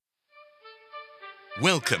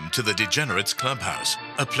Welcome to the Degenerates Clubhouse,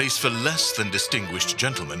 a place for less than distinguished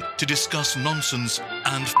gentlemen to discuss nonsense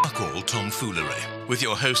and fuck-all tomfoolery, with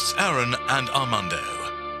your hosts Aaron and Armando.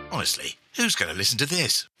 Honestly, who's going to listen to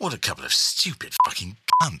this? What a couple of stupid fucking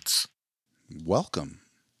cunts. Welcome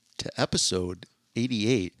to episode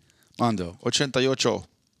 88. Mando, 88.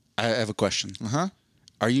 I have a question.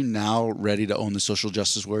 Are you now ready to own the social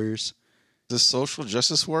justice warriors? The social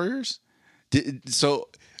justice warriors?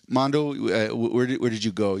 Mando, where did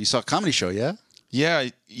you go? You saw a comedy show, yeah? Yeah,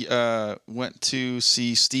 I went to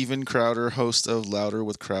see Steven Crowder, host of Louder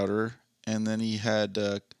with Crowder, and then he had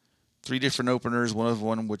three different openers.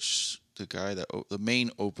 Which the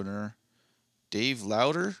main opener, Dave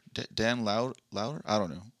Louder, Dan Louder. I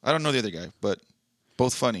don't know the other guy, but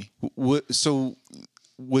both funny. So,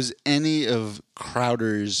 was any of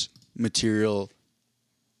Crowder's material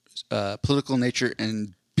political nature?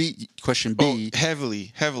 And question B.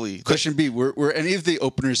 Heavily. Question B, were any of the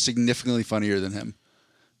openers significantly funnier than him?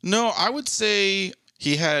 No, I would say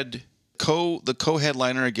he had the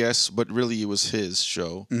co-headliner, I guess, but really it was his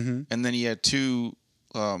show. Mm-hmm. And then he had two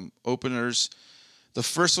openers. The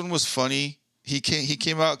first one was funny. He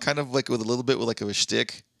came out kind of like with a little bit with a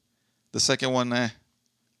shtick. The second one, and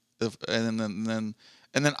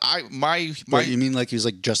then Wait, you mean like he was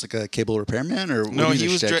like dressed like a cable repairman, or no?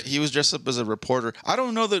 He was dressed up as a reporter. I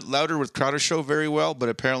don't know the Louder with Crowder show very well, but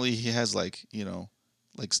apparently he has like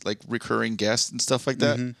recurring guests and stuff like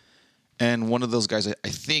that. Mm-hmm. And one of those guys,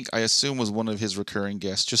 I assume, was one of his recurring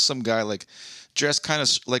guests. Just some guy like dressed kind of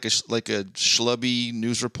like a schlubby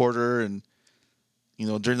news reporter, and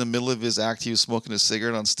during the middle of his act, he was smoking a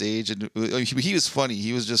cigarette on stage, and he was funny.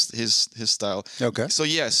 He was just his style. Okay. So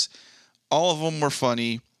yes. All of them were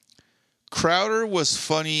funny. Crowder was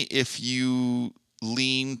funny if you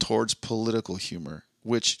lean towards political humor,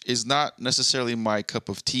 which is not necessarily my cup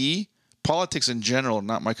of tea. Politics in general,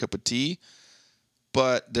 not my cup of tea.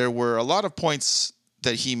 But there were a lot of points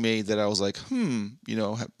that he made that I was like,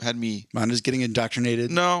 had me... Mine is getting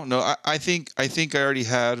indoctrinated. No, I think I already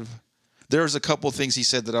had... There was a couple of things he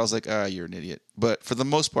said that I was like, you're an idiot. But for the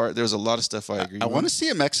most part, there was a lot of stuff I agree with. I want to see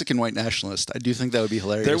a Mexican white nationalist. I do think that would be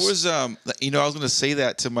hilarious. There was, I was going to say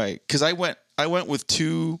that to because I went with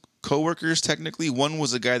two coworkers, technically. One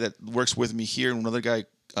was a guy that works with me here and another guy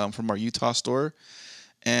from our Utah store.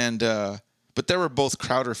 And, but they were both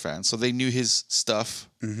Crowder fans, so they knew his stuff.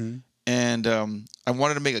 Mm-hmm. And I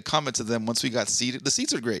wanted to make a comment to them once we got seated. The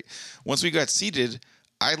seats are great. Once we got seated,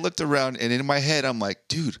 I looked around and in my head, I'm like,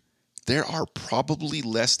 dude, there are probably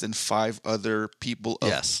less than 5 other people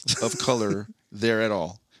of color there at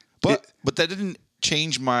all. But that didn't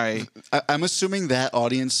change my... I'm assuming that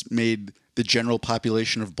audience made the general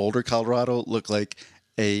population of Boulder, Colorado look like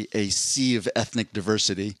a sea of ethnic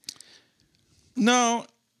diversity. No,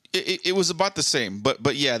 it was about the same.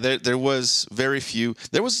 But yeah, there was very few.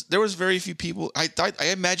 There was very few people. I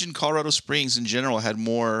imagine Colorado Springs in general had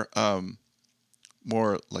more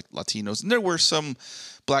like Latinos. And there were some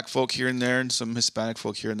black folk here and there and some Hispanic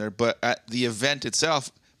folk here and there. But at the event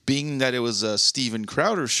itself, being that it was a Steven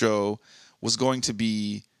Crowder show, was going to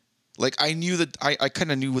be like, I knew that I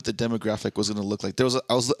kind of knew what the demographic was going to look like.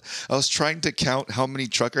 I was trying to count how many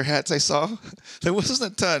trucker hats I saw. There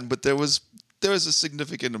wasn't a ton, but there was a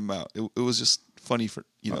significant amount. It was just funny for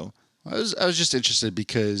I was just interested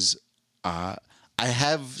because I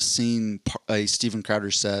have seen a Steven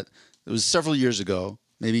Crowder set. It was several years ago.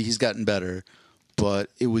 Maybe he's gotten better, but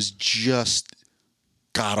it was just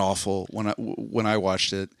god awful when I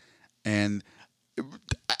watched it. And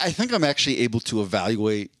I think I'm actually able to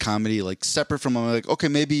evaluate comedy like separate from, I'm like, okay,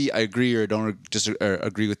 maybe I agree or don't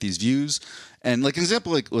agree with these views. And like an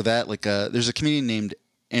example like with that, like there's a comedian named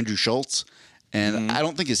Andrew Schultz, and I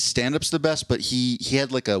don't think his stand-up's the best, but he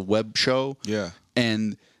had like a web show. Yeah.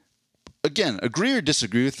 And again, agree or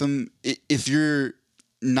disagree with him, if you're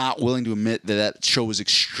not willing to admit that show was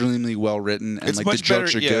extremely well written and it's like much the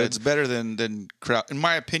jokes better, are good. It's better than Crowd. In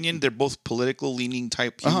my opinion, they're both political leaning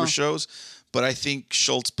type humor shows, but I think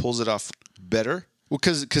Schultz pulls it off better. Well,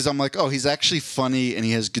 because I'm like, oh, he's actually funny and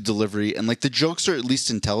he has good delivery and like the jokes are at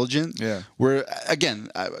least intelligent. Yeah. Where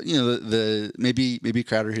again, the maybe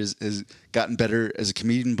Crowder has gotten better as a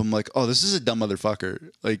comedian, but I'm like, oh, this is a dumb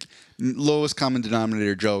motherfucker. Like lowest common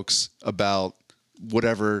denominator jokes about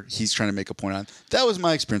whatever he's trying to make a point on. That was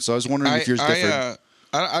my experience. So I was wondering if yours differed.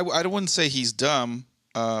 I wouldn't say he's dumb.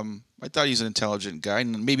 I thought he's an intelligent guy,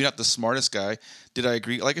 and maybe not the smartest guy. Did I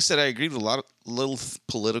agree? Like I said, I agreed with a lot of little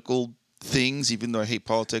political things, even though I hate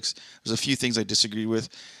politics. There's a few things I disagree with.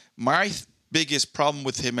 My biggest problem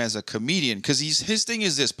with him as a comedian, because his thing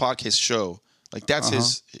is this podcast show, Like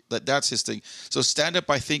that's that's his thing. So stand up,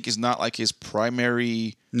 I think, is not like his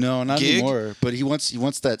primary. No, not gig. anymore. But he wants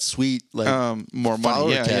that sweet like More follower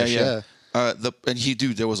money. Yeah, cash, yeah.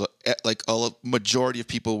 There was a majority of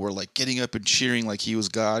people were like getting up and cheering like he was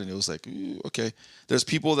God, and it was like, ooh, okay. There's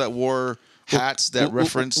people that wore hats that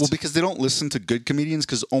referenced. Well, because they don't listen to good comedians,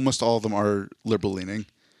 because almost all of them are liberal leaning.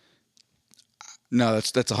 No,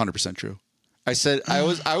 that's 100% true. I said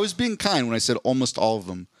I was being kind when I said almost all of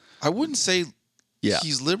them. I wouldn't say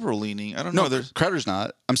he's liberal leaning. I don't know. No, Crowder's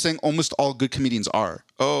not. I'm saying almost all good comedians are.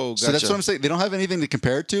 Oh, gotcha. So that's what I'm saying. They don't have anything to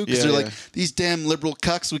compare it to, because they're like, these damn liberal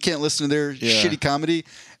cucks, we can't listen to their shitty comedy.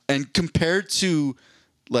 And compared to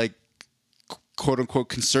like quote unquote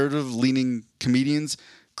conservative leaning comedians,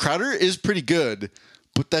 Crowder is pretty good,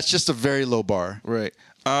 but that's just a very low bar. Right.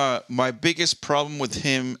 My biggest problem with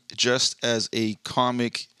him, just as a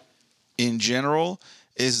comic in general,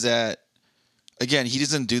 is that, again, he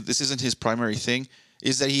doesn't do this. Isn't his primary thing.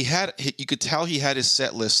 Is that you could tell he had his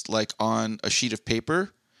set list like on a sheet of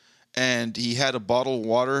paper, and he had a bottle of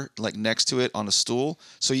water like next to it on a stool.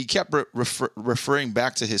 So he kept referring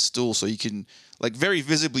back to his stool, so you can like very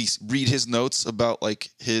visibly read his notes about like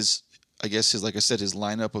his like I said, his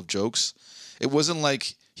lineup of jokes. It wasn't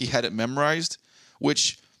like he had it memorized,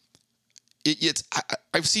 which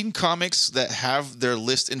I've seen comics that have their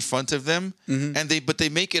list in front of them, and they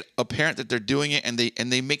make it apparent that they're doing it, and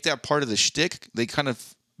they make that part of the shtick. They kind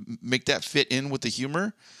of make that fit in with the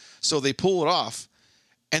humor, so they pull it off.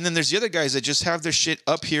 And then there's the other guys that just have their shit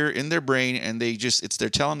up here in their brain, and they're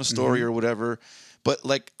telling a story or whatever. But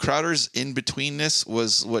like Crowder's in betweenness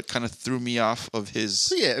was what kind of threw me off of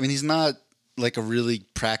his. Yeah, I mean, he's not like a really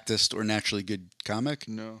practiced or naturally good comic.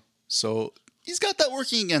 No. So he's got that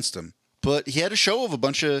working against him. But he had a show of a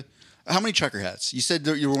bunch of. How many trucker hats? You said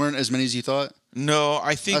you weren't as many as you thought? No,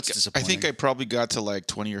 I That's think I probably got to like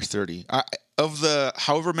 20 or 30. Of the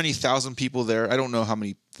however many thousand people there, I don't know how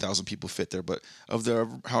many thousand people fit there, but of the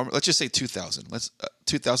let's just say 2,000.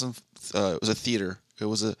 2,000. It was a theater. It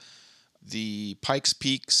was the Pikes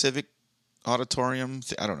Peak Civic Auditorium.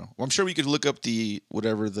 I don't know. Well, I'm sure we could look up the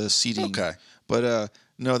seating. Okay. But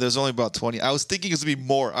no, there's only about 20. I was thinking it's gonna be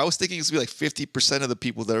more. I was thinking it's gonna be like 50% of the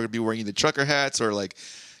people that are gonna be wearing the trucker hats or like,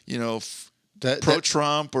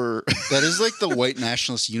 pro-Trump or. That is like the white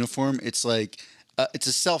nationalist uniform. It's like it's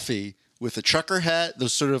a selfie with a trucker hat,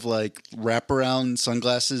 those sort of like wraparound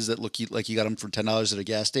sunglasses that look like you got them for $10 at a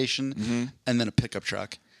gas station, and then a pickup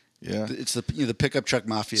truck. Yeah, it's the pickup truck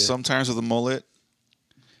mafia. Sometimes with a mullet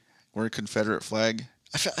or a Confederate flag.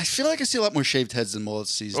 I feel like I see a lot more shaved heads than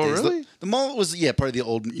mullets these days. Oh, really? The mullet was part of the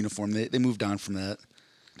old uniform. They moved on from that.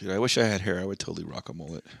 Dude, I wish I had hair. I would totally rock a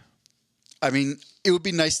mullet. I mean, it would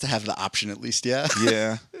be nice to have the option at least. Yeah.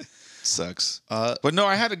 Yeah. Sucks. But no,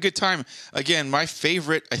 I had a good time. Again, my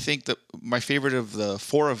favorite of the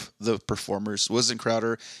four of the performers wasn't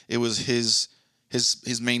Crowder. It was his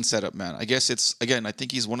main setup man. I guess I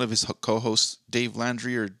think he's one of his co-hosts, Dave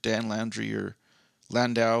Landry or Dan Landry or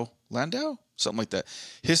Landau, something like that.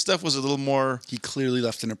 His stuff was a little more. He clearly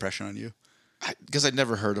left an impression on you because I'd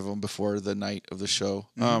never heard of him before the night of the show.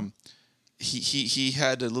 He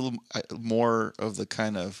had a little more of the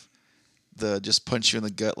kind of the just punch you in the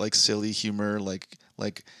gut like silly humor, like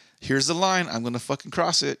here's the line, I'm gonna fucking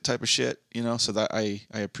cross it type of shit, So that I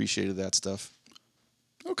appreciated that stuff.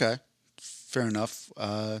 Okay, fair enough.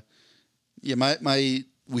 My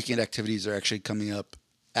weekend activities are actually coming up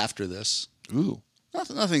after this. Ooh,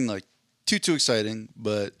 nothing like too exciting,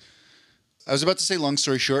 but I was about to say long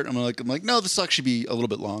story short. I'm like no, this will actually be a little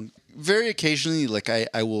bit long. Very occasionally, like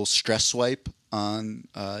I will stress swipe on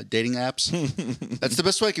dating apps. That's the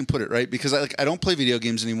best way I can put it, right? Because I don't play video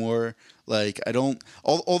games anymore. Like I don't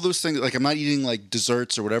all those things. Like I'm not eating like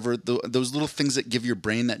desserts or whatever. Those little things that give your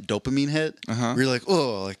brain that dopamine hit. Where you're like,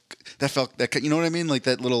 oh, like that felt that. You know what I mean? Like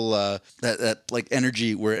that little that like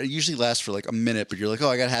energy where it usually lasts for like a minute, but you're like, oh,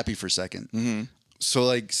 I got happy for a second. Mm-hmm. So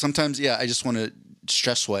like sometimes, I just want to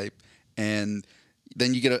stress swipe, and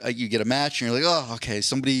then you get a match, and you're like, oh, okay,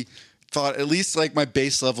 somebody thought at least like my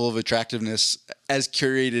base level of attractiveness as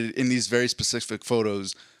curated in these very specific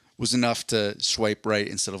photos was enough to swipe right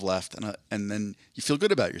instead of left, and then you feel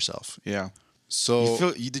good about yourself. Yeah.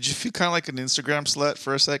 So did you feel kind of like an Instagram slut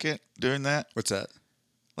for a second doing that? What's that?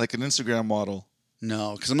 Like an Instagram model?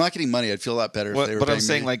 No, because I'm not getting money. I'd feel a lot better if they were. But I'm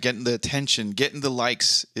saying me. Like getting the attention, getting the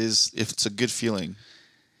likes if it's a good feeling.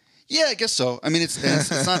 Yeah, I guess so. I mean,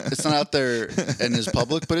 it's not out there and is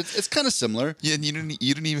public, but it's kind of similar. Yeah, and you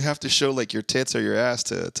didn't even have to show like your tits or your ass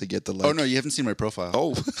to get the like. Oh no, you haven't seen my profile.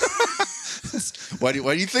 Oh, why do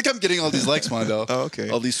you think I'm getting all these likes, Mondo? Oh, okay.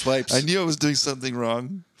 All these swipes. I knew I was doing something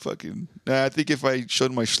wrong. Fucking. Nah, I think if I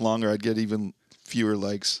showed my schlonger, I'd get even fewer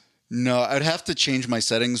likes. No, I'd have to change my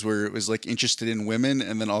settings where it was like interested in women,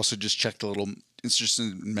 and then also just check the little interested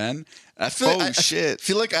in men. I feel Shit. I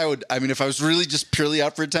feel like I would. I mean, if I was really just purely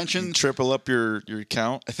out for attention, Triple up your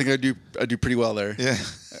count. I think I do pretty well there. Yeah.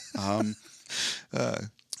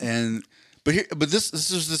 But this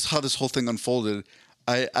is how this whole thing unfolded.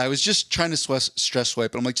 I was just trying to stress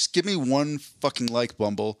swipe, and I'm like, just give me one fucking like,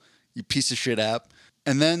 Bumble, you piece of shit app.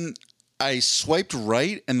 And then I swiped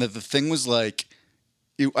right, and the thing was like,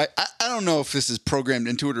 I don't know if this is programmed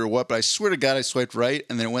into it or what, but I swear to God, I swiped right,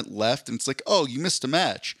 and then it went left, and it's like, oh, you missed a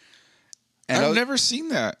match. And I've never seen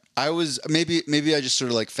that. I was maybe I just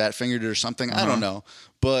sort of like fat fingered it or something. I don't know,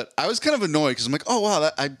 but I was kind of annoyed because I'm like, oh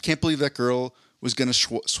wow, I can't believe that girl was gonna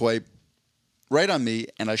swipe right on me,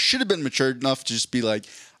 and I should have been matured enough to just be like,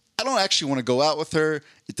 I don't actually want to go out with her.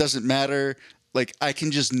 It doesn't matter. Like I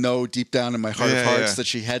can just know deep down in my heart of hearts that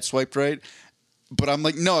she had swiped right. But I'm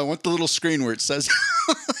like, no, I want the little screen where it says.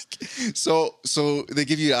 So they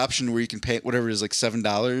give you the option where you can pay whatever it is, like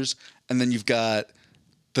 $7, and then you've got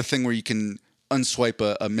the thing where you can unswipe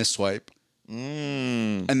a misswipe,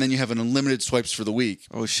 and then you have an unlimited swipes for the week.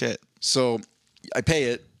 Oh shit! So I pay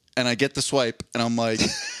it, and I get the swipe, and I'm like,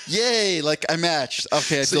 yay! Like I matched.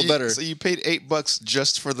 Okay, I feel better. So you paid $8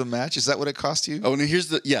 just for the match? Is that what it cost you? Oh, and here's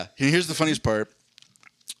the funniest part.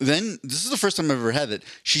 Then this is the first time I've ever had it.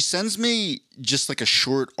 She sends me just like a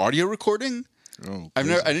short audio recording. Oh, I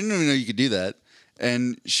didn't even know you could do that.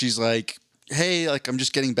 And she's like, "Hey, like I'm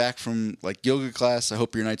just getting back from like yoga class. I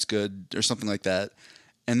hope your night's good," or something like that.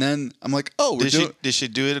 And then I'm like, "Oh, did she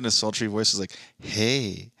do it in a sultry voice? It's like,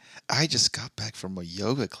 "Hey, I just got back from a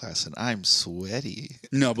yoga class and I'm sweaty."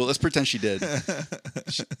 No, but let's pretend she did.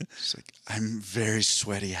 She's like, "I'm very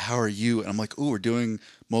sweaty. How are you?" And I'm like, "Ooh, we're doing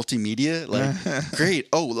multimedia. Like, great.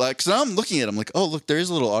 Oh, like, so now I'm looking at it. I'm like, oh, look, there is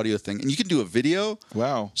a little audio thing, and you can do a video.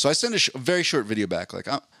 Wow. So I send a very short video back. Like,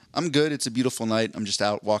 I'm good. It's a beautiful night. I'm just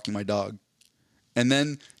out walking my dog." And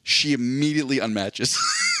then she immediately unmatches.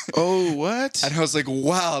 Oh, what? And I was like,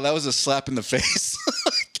 wow, that was a slap in the face.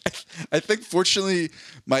 I think fortunately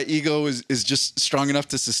my ego is just strong enough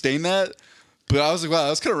to sustain that. But I was like, wow,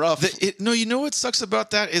 that was kind of rough. No, you know what sucks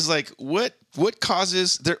about that is like what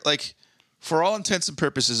causes there, like, for all intents and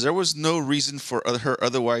purposes, there was no reason for her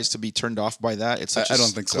otherwise to be turned off by that. It's such I don't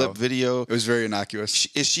think clip so. video. It was very innocuous.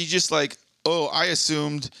 Is she just like, oh, I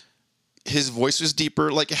assumed his voice was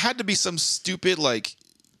deeper? Like, it had to be some stupid, like,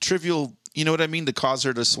 trivial, you know what I mean, to cause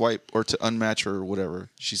her to swipe or to unmatch or whatever.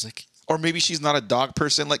 She's like, or maybe she's not a dog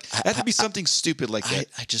person. Like, it had to be something stupid like that.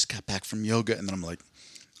 I just got back from yoga, and then I'm like,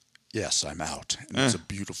 yes, I'm out, and it's a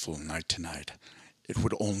beautiful night tonight. It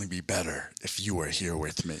would only be better if you were here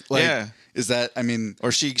with me. Like, yeah. Is that, I mean... Or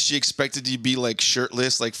she expected you to be, like,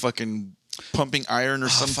 shirtless, like fucking pumping iron or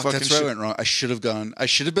some fucking that's shit. where I went wrong. I should have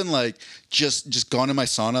been, like, just gone in my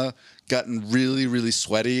sauna, gotten really, really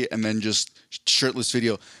sweaty, and then just shirtless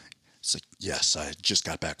video. It's like, yes, I just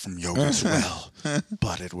got back from yoga as well,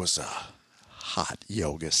 but it was a hot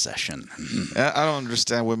yoga session. I don't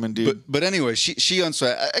understand women, dude. But anyway, she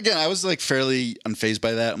unswiped. Again, I was like fairly unfazed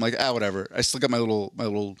by that. I'm like, whatever. I still got my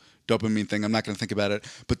little dopamine thing. I'm not going to think about it.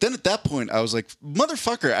 But then at that point, I was like,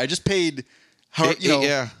 motherfucker, I just paid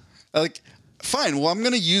yeah. Like, fine. Well, I'm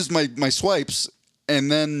going to use my swipes and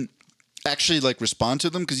then actually like respond to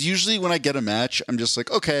them, because usually when I get a match, I'm just like,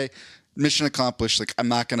 okay, mission accomplished. Like, I'm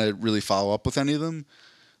not going to really follow up with any of them.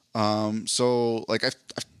 So like I've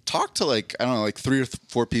talked to like, I don't know, like 3 or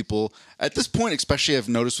 4 people at this point, especially I've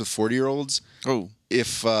noticed with 40-year-olds. Oh,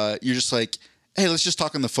 if you're just like, hey, let's just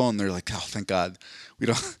talk on the phone. They're like, oh, thank God. We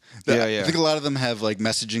don't. Yeah. I think a lot of them have like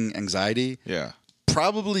messaging anxiety. yeah.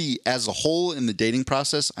 Probably as a whole in the dating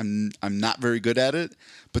process, I'm not very good at it.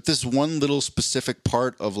 But this one little specific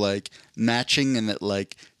part of like matching and that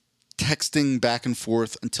like texting back and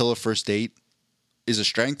forth until a first date is a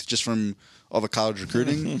strength just from all the college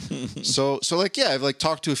recruiting. so like, yeah, I've like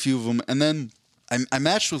talked to a few of them, and then I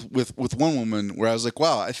matched with one woman where I was like,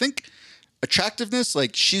 wow, I think attractiveness,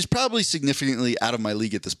 like she's probably significantly out of my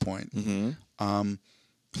league at this point.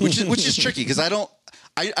 Which is tricky because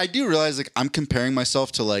I do realize like I'm comparing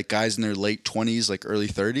myself to like guys in their late 20s, like early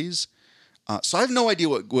 30s. So I have no idea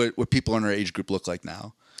what people in our age group look like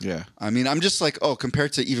now. Yeah. I mean, I'm just like, oh,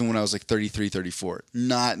 compared to even when I was like 33, 34,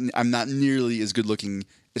 I'm not nearly as good looking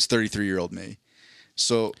as 33-year-old me.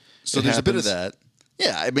 So there's a bit of that.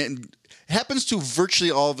 Yeah, I mean, it happens to virtually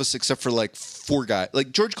all of us except for like 4 guys.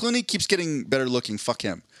 Like George Clooney keeps getting better looking. Fuck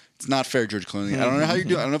him. It's not fair, George Clooney. I don't know how you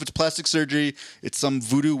do it. I don't know if it's plastic surgery. It's some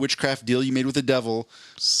voodoo witchcraft deal you made with the devil.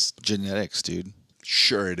 It's genetics, dude.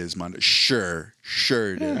 Sure it is, Mondo. Sure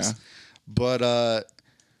it is. But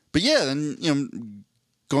yeah, then, you know,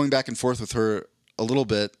 going back and forth with her a little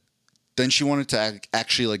bit. Then she wanted to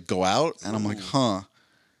actually like go out, and I'm like, huh.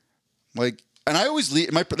 Like, and I always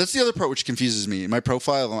leave that's the other part which confuses me. In my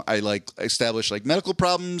profile, I like establish like medical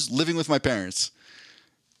problems, living with my parents.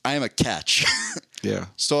 I am a catch. Yeah.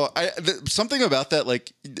 So something about that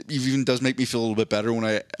like even does make me feel a little bit better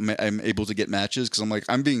when I'm able to get matches, because I'm like,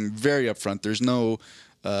 I'm being very upfront. There's no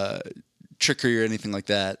trickery or anything like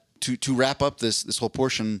that. To wrap up this whole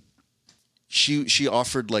portion, she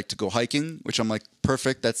offered like to go hiking, which I'm like,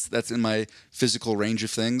 perfect. That's in my physical range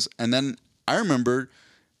of things. And then I remembered,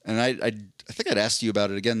 and I think I'd asked you about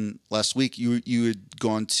it again last week. You had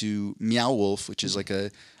gone to Meow Wolf, which is like a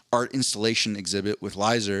art installation exhibit with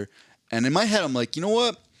Lizer. And in my head, I'm like, you know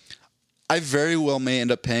what? I very well may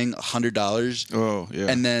end up paying $100. Oh, yeah.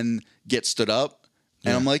 And then get stood up.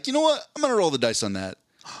 And I'm like, you know what? I'm going to roll the dice on that.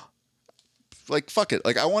 Like, fuck it.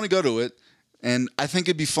 Like, I want to go to it. And I think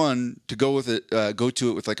it'd be fun to go to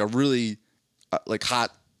it with like a really like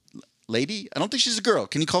hot lady. I don't think she's a girl.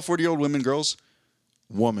 Can you call 40-year-old women girls?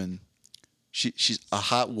 Woman. She's a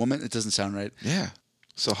hot woman. It doesn't sound right. Yeah.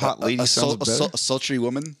 So hot lady sounds better. A sultry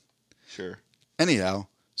woman. Sure. Anyhow,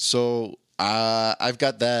 so I've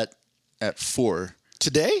got that at 4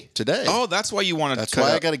 Today. Oh, that's why you wanted That's to cut why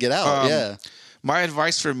up. I got to get out. Yeah. My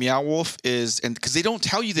advice for Meow Wolf is, and because they don't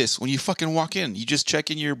tell you this when you fucking walk in, you just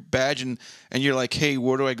check in your badge and you're like, hey,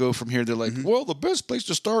 where do I go from here? They're like, well, the best place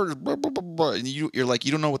to start is blah, blah, blah, blah. And you're like,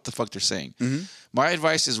 you don't know what the fuck they're saying. My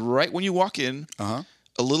advice is right when you walk in, a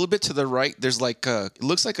little bit to the right, there's like, it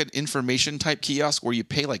looks like an information type kiosk where you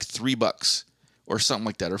pay like $3 or something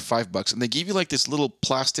like that, or $5. And they give you like this little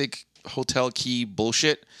plastic hotel key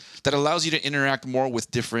bullshit that allows you to interact more with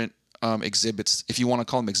different exhibits, if you want to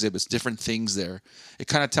call them exhibits, different things there. It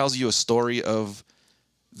kind of tells you a story of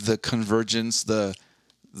the convergence, the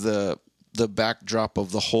backdrop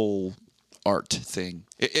of the whole art thing.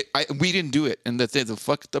 We didn't do it, and the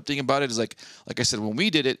fucked up thing about it is like I said, when we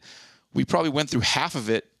did it, we probably went through half of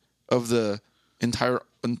it, of the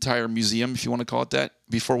entire museum, if you want to call it that,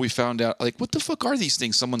 before we found out, like, what the fuck are these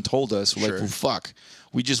things? Someone told us. We're like, well, fuck,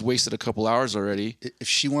 we just wasted a couple hours already. If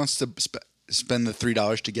she wants to spend the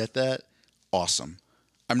 $3 to get that, awesome.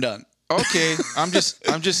 I'm done. Okay, I'm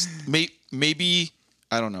just maybe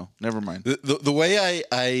I don't know. Never mind. The way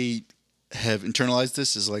I have internalized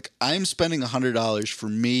this is like, I'm spending $100 for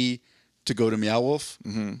me to go to Meow Wolf,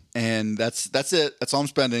 and that's it. That's all I'm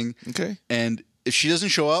spending. Okay. And if she doesn't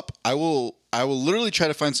show up, I will literally try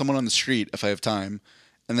to find someone on the street if I have time,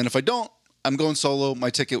 and then if I don't, I'm going solo. My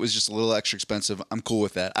ticket was just a little extra expensive. I'm cool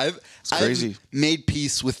with that. I've made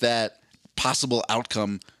peace with that possible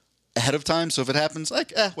outcome ahead of time. So if it happens,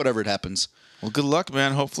 like, whatever, it happens. Well, good luck,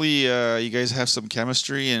 man. Hopefully you guys have some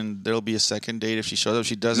chemistry, and there'll be a second date if she shows up. If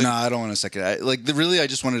she doesn't, No, I don't want a second. I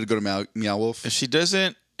just wanted to go to Meow Wolf. if she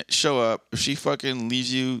doesn't show up, if she fucking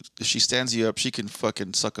leaves you, if she stands you up, she can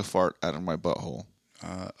fucking suck a fart out of my butthole.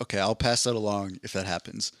 Okay, I'll pass that along if that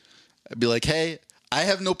happens. I'd be like, hey, I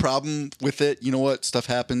have no problem with it. You know what? Stuff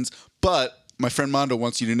happens. But my friend Mondo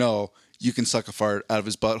wants you to know you can suck a fart out of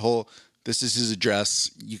his butthole. This is his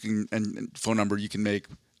address. You can and phone number. You can make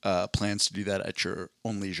plans to do that at your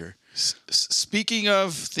own leisure. Speaking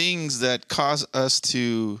of things that cause us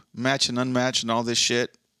to match and unmatch and all this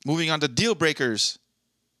shit, moving on to deal breakers.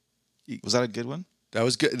 Was that a good one? That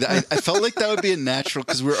was good. I felt like that would be a natural,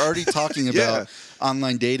 because we're already talking about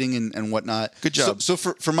online dating and whatnot. Good job. So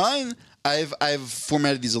for mine, I've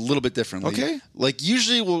formatted these a little bit differently. Okay. Like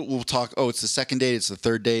usually we'll talk, it's the second date, it's the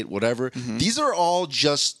third date, whatever. These are all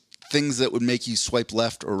just things that would make you swipe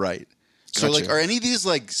left or right. So Gotcha. like, are any of these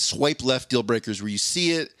like swipe left deal breakers where you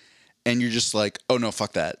see it and you're just like, oh no,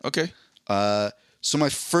 fuck that. Okay. So my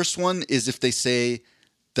first one is if they say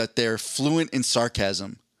that they're fluent in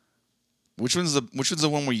sarcasm. Which one's the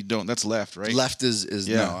one where you don't? That's left, right? Left is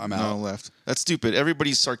no, I'm out. No, left. That's stupid.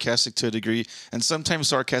 Everybody's sarcastic to a degree, and sometimes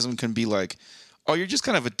sarcasm can be like, oh, you're just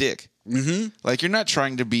kind of a dick. Like, you're not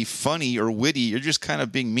trying to be funny or witty. You're just kind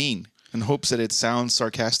of being mean in hopes that it sounds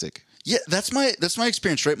sarcastic. Yeah, that's my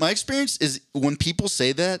experience, right? My experience is when people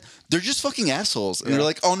say that, they're just fucking assholes. And they're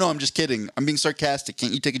like, oh no, I'm just kidding. I'm being sarcastic.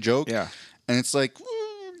 Can't you take a joke? Yeah. And it's like,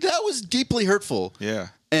 that was deeply hurtful. Yeah.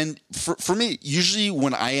 And for me, usually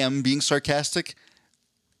when I am being sarcastic,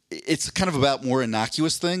 it's kind of about more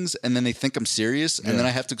innocuous things, and then they think I'm serious, and then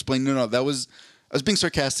I have to explain, no, I was being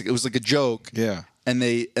sarcastic. It was like a joke. Yeah. And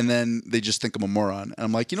then they just think I'm a moron. And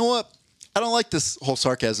I'm like, you know what? I don't like this whole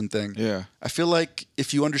sarcasm thing. Yeah. I feel like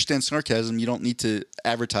if you understand sarcasm, you don't need to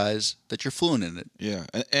advertise that you're fluent in it. Yeah.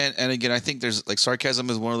 And again, I think there's like sarcasm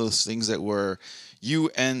is one of those things that where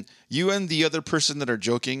you and the other person that are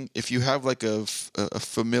joking, if you have like a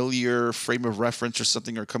familiar frame of reference or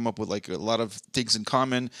something, or come up with like a lot of things in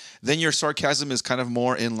common, then your sarcasm is kind of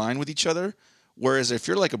more in line with each other. Whereas if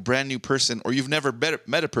you're like a brand new person or you've never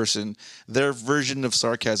met a person, their version of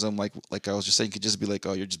sarcasm, like I was just saying, could just be like,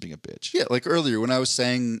 oh, you're just being a bitch. Yeah, like earlier when I was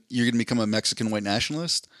saying you're going to become a Mexican white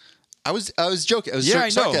nationalist, I was joking. I was I know.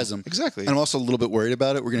 sarcasm. Exactly. And I'm also a little bit worried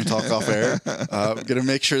about it. We're going to talk off air. We're going to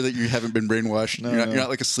make sure that you haven't been brainwashed. You're not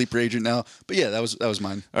like a sleeper agent now. But yeah, that was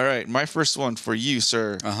mine. All right, my first one for you,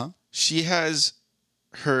 sir. She has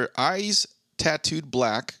her eyes tattooed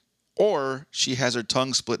black, or she has her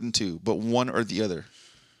tongue split in two, but one or the other.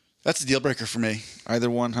 That's a deal breaker for me. Either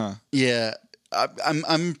one, huh? Yeah,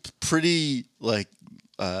 I'm pretty like.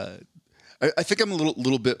 I think I'm a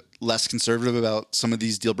little bit less conservative about some of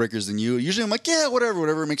these deal breakers than you. Usually, I'm like, yeah,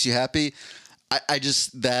 whatever makes you happy. I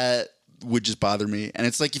just that would just bother me, and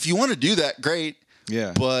it's like if you want to do that, great.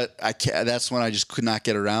 Yeah. But I can't. That's when I just could not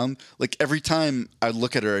get around. Like every time I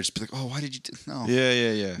look at her, I just be like, oh, why did you? No.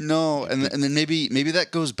 Yeah. No, and then maybe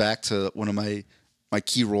that goes back to one of my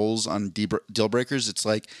key roles on deal breakers. It's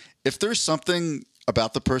like if there's something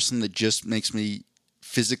about the person that just makes me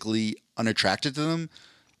physically unattracted to them,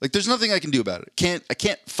 like there's nothing I can do about it. I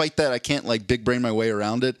can't fight that. I can't like big brain my way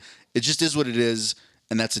around it. It just is what it is,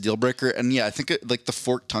 and that's a deal breaker. And yeah, I think like the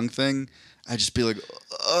forked tongue thing, I just be like,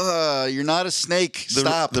 you're not a snake.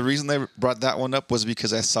 Stop. The reason they brought that one up was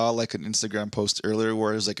because I saw like an Instagram post earlier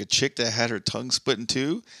where it was like a chick that had her tongue split in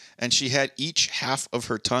two, and she had each half of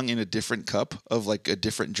her tongue in a different cup of like a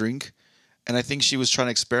different drink. And I think she was trying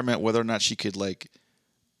to experiment whether or not she could like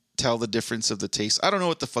tell the difference of the taste. I don't know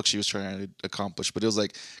what the fuck she was trying to accomplish, but it was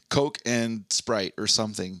like Coke and Sprite or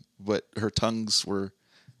something, but her tongues were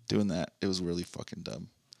doing that. It was really fucking dumb.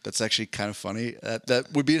 That's actually kind of funny. That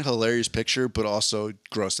would be a hilarious picture, but also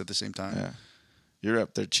gross at the same time. Yeah. You're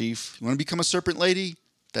up there, Chief. You want to become a serpent lady?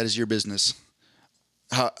 That is your business.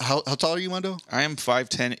 How tall are you, Mondo? I am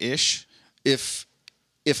 5'10"-ish. If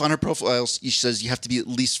on her profile she says you have to be at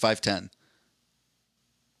least 5'10",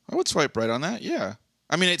 I would swipe right on that. Yeah.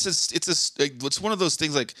 I mean, it's one of those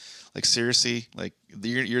things like seriously, like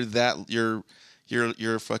you're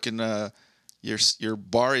fucking your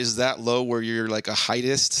bar is that low where you're like a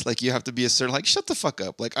heightist, like you have to be a certain, like shut the fuck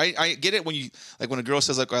up. Like I get it when you like when a girl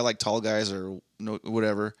says like I like tall guys or no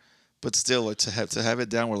whatever, but still to have it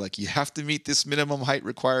down where like you have to meet this minimum height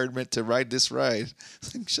requirement to ride this ride.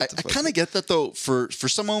 I kind of get that though. For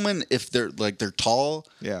some women, if they're tall,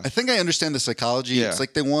 yeah, I think I understand the psychology. Yeah. It's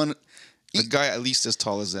like they want a guy at least as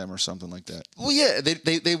tall as them or something like that. Well, yeah,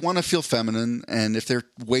 they want to feel feminine, and if they're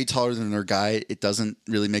way taller than their guy, it doesn't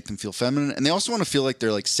really make them feel feminine. And they also want to feel like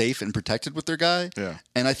they're like safe and protected with their guy. Yeah.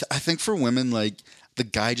 And I think for women, like the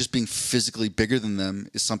guy just being physically bigger than them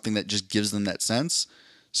is something that just gives them that sense.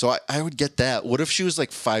 So I would get that. What if she was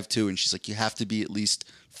like 5'2" and she's like, you have to be at least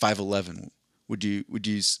 5'11"? Would you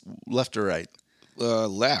left or right?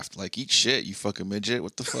 Left. Like eat shit, you fucking midget.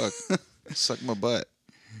 What the fuck? Suck my butt.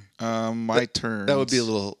 My turn. That would be a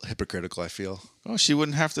little hypocritical, I feel. Oh, she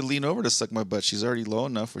wouldn't have to lean over to suck my butt. She's already low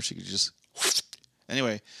enough where she could just.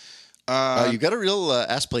 Anyway. You got a real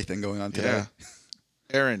ass play thing going on today. Yeah.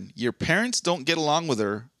 Aaron, your parents don't get along with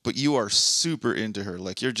her, but you are super into her.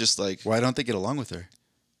 Like you're just like. Why don't they get along with her?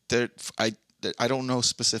 I don't know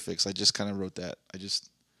specifics. I just kind of wrote that.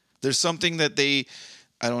 There's something that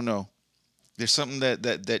I don't know. There's something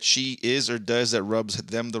that she is or does that rubs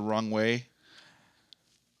them the wrong way.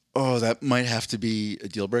 Oh, that might have to be a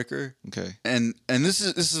deal breaker. Okay. And this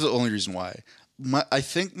is the only reason why. I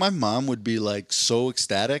think my mom would be like so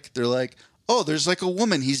ecstatic. They're like, oh, there's like a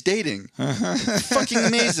woman he's dating. Fucking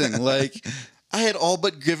amazing. Like I had all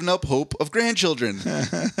but given up hope of grandchildren.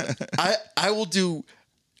 I will do.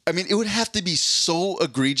 I mean, it would have to be so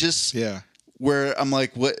egregious. Yeah. Where I'm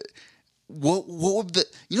like, what would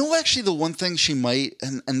actually the one thing she might,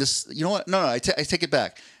 and this, you know what? No, I take it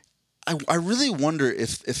back. I really wonder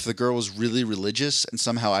if the girl was really religious and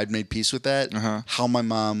somehow I'd made peace with that, how my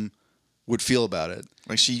mom would feel about it.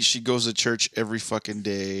 Like she goes to church every fucking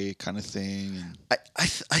day kind of thing. I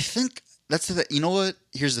think that's the thing. You know what?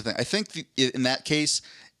 Here's the thing. I think in that case,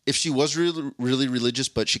 if she was really, really religious,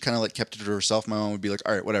 but she kind of like kept it to herself, my mom would be like,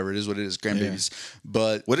 all right, whatever, it is what it is, grandbabies. Yeah.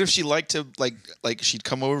 But what if she liked to like she'd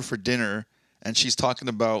come over for dinner and she's talking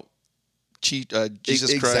about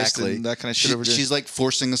Jesus Christ and that kind of shit over there? She's like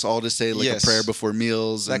forcing us all to say like a prayer before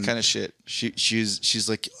meals. That kind of shit. She's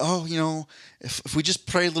like, oh, if we just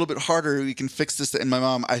pray a little bit harder, we can fix this. And my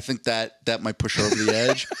mom, I think that might push her over the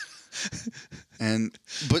edge.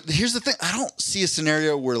 But here's the thing. I don't see a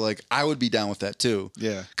scenario where like I would be down with that too.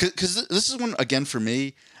 Yeah. Because this is one, again, for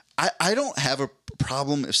me, I don't have a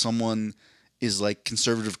problem if someone is like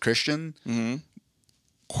conservative Christian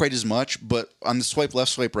quite as much, but on the swipe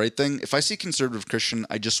left, swipe right thing, if I see conservative Christian,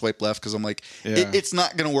 I just swipe left because I'm like, it's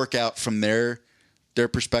not going to work out from their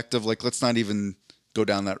perspective. Like, let's not even go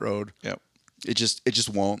down that road. Yep. It just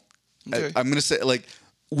won't. Okay. I'm going to say, like,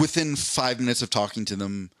 within 5 minutes of talking to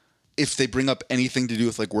them, if they bring up anything to do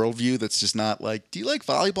with like worldview, that's just not like, do you like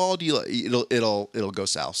volleyball? Do you like, it'll go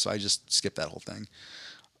south. So I just skip that whole thing.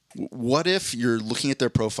 What if you're looking at their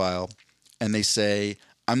profile and they say,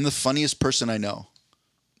 I'm the funniest person I know?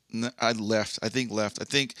 I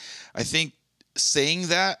think saying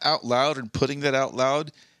that out loud and putting that out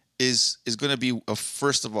loud is going to be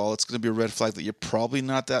first of all, it's going to be a red flag that you're probably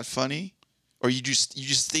not that funny, or you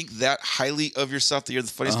just think that highly of yourself that you're the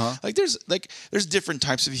funniest. Like there's different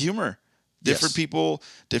types of humor. Different people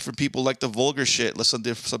like the vulgar shit. Some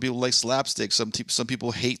people like slapstick. Some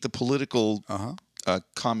people hate the political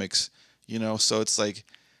comics. You know, so it's like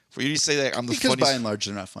for you to say that I'm the funniest. Because by and large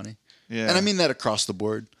they're not funny. Yeah. And I mean that across the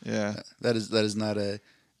board. Yeah. That is not a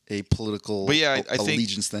political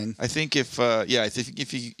allegiance thing. I think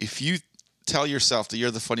if you tell yourself that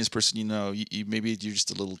you're the funniest person you know, you maybe you're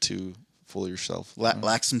just a little too full of yourself.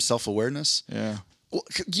 Lack some self-awareness. Yeah. Well,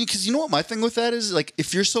 because you know what my thing with that is, like,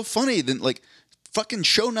 if you're so funny, then like fucking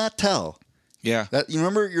show not tell. Yeah. That you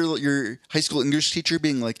remember your high school English teacher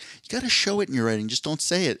being like, you got to show it in your writing, just don't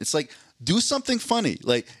say it. It's like, do something funny.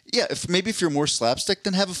 Like, yeah, if you're more slapstick,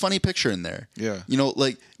 then have a funny picture in there. Yeah. You know,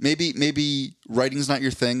 like maybe writing's not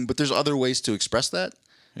your thing, but there's other ways to express that.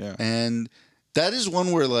 Yeah. And that is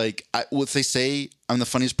one where, like, if they say I'm the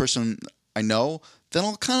funniest person I know, then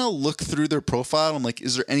I'll kind of look through their profile. I'm like,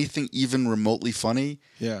 is there anything even remotely funny?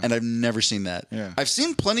 Yeah. And I've never seen that. Yeah. I've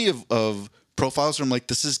seen plenty of profiles where I'm like,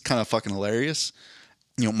 this is kind of fucking hilarious.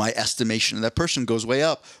 You know, my estimation of that person goes way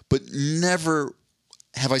up, but never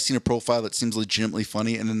have I seen a profile that seems legitimately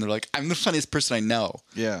funny, and then they're like, I'm the funniest person I know.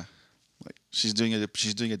 Yeah. Like she's doing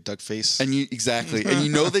a duck face. And exactly. And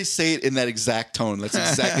you know they say it in that exact tone. That's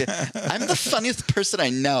exactly I'm the funniest person I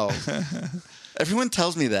know. Everyone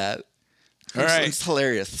tells me that. All right. It's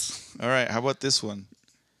hilarious. All right. How about this one?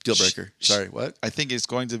 Deal breaker. Sorry, what? I think it's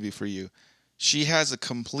going to be for you. She has a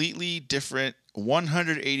completely different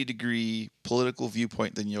 180-degree political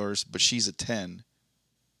viewpoint than yours, but she's a 10.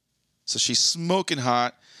 So she's smoking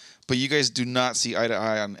hot, but you guys do not see eye to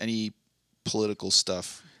eye on any political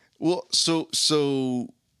stuff. Well, so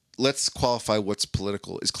let's qualify what's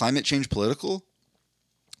political. Is climate change political?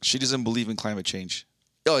 She doesn't believe in climate change.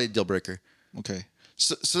 Oh, yeah, deal breaker. Okay.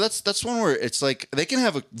 So that's one where it's like they can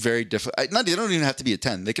have a very different. They don't even have to be a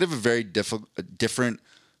 10. They could have a very different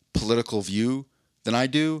political view than I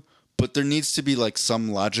do, but there needs to be like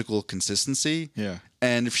some logical consistency. Yeah.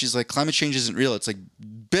 And if she's like, climate change isn't real, it's like,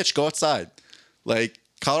 bitch, go outside. Like,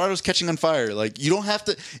 Colorado's catching on fire. Like, you don't have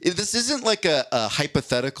to. This isn't like a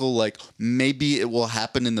hypothetical, like, maybe it will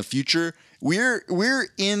happen in the future. We're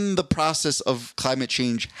in the process of climate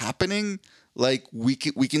change happening. Like, we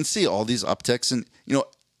can see all these upticks, and, you know,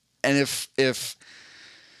 and if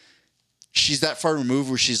she's that far removed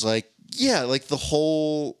where she's like, yeah, like the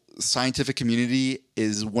whole scientific community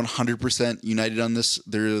is 100% united on this.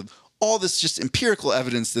 There's all this just empirical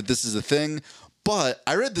evidence that this is a thing. But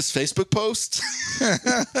I read this Facebook post,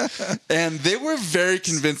 and they were very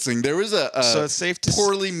convincing. There was a so it's safe to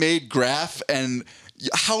poorly made graph, and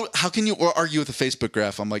how can you argue with a Facebook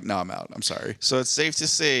graph? I'm like, no, I'm out. I'm sorry. So it's safe to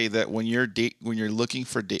say that when you're looking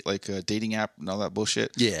for like a dating app and all that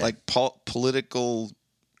bullshit, yeah, like political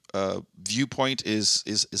viewpoint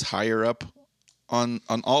is higher up on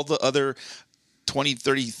all the other 20,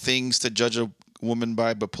 30 things to judge a woman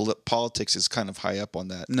by, but politics is kind of high up on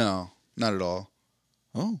that. No, not at all.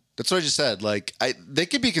 Oh, that's what I just said. Like, they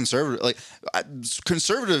could be conservative. Like,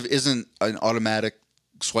 conservative isn't an automatic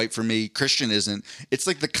swipe for me. Christian isn't. It's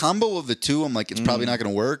like the combo of the two. I'm like, it's probably not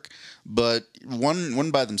going to work. But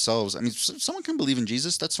one by themselves. I mean, someone can believe in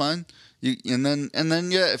Jesus. That's fine. And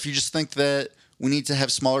then yeah, if you just think that we need to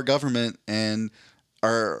have smaller government and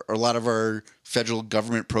a lot of our federal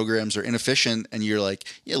government programs are inefficient, and you're like,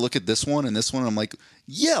 yeah, look at this one and this one. I'm like,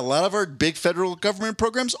 yeah, a lot of our big federal government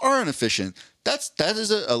programs are inefficient. That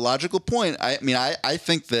is a logical point. I mean, I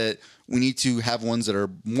think that we need to have ones that are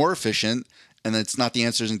more efficient, and that's not the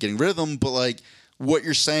answer isn't getting rid of them, but like what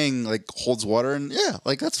you're saying like holds water, and yeah,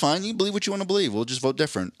 like that's fine. You believe what you want to believe. We'll just vote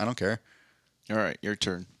different. I don't care. All right, your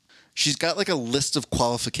turn. She's got like a list of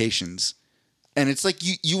qualifications. And it's like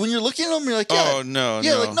you when you're looking at them, you're like, yeah, oh no,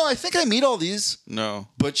 yeah, no. like no, I think I meet all these. No,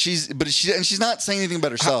 but she's not saying anything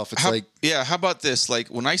about herself. It's like, yeah, how about this? Like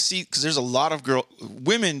when I see, because there's a lot of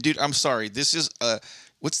women, dude. I'm sorry, this is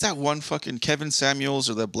what's that one fucking Kevin Samuels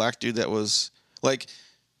or that black dude that was Like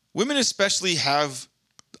women especially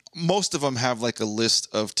most of them have like a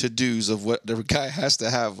list of to-dos of what their guy has to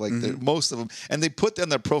have. Like most of them, and they put that on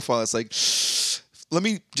their profile. It's like, let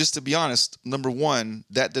me just to be honest. Number one,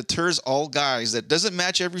 that deters all guys. That doesn't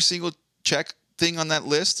match every single check thing on that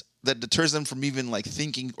list. That deters them from even like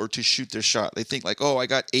thinking or to shoot their shot. They think like, oh, I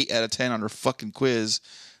got 8 out of 10 on her fucking quiz.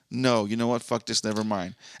 No, you know what? Fuck this. Never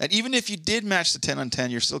mind. And even if you did match the 10 on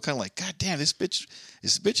 10, you're still kind of like, God damn, this bitch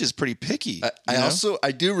is pretty picky.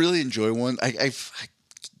 I do really enjoy one. I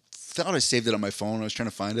thought I saved it on my phone. I was trying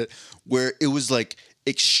to find it where it was like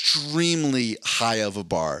extremely high of a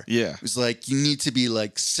bar. Yeah. It was like you need to be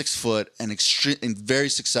like 6 foot and extreme and very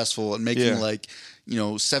successful and making like,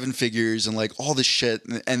 7 figures and like all this shit.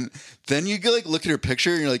 And then you go like look at her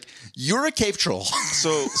picture and you're like, you're a cave troll.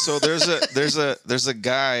 So there's a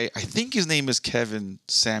guy, I think his name is Kevin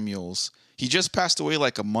Samuels. He just passed away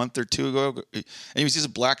like a month or two ago. And he was just a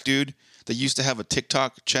black dude that used to have a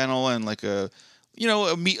TikTok channel and like a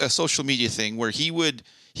social media thing where he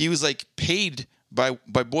was like paid by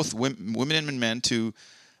both women and men to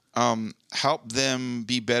help them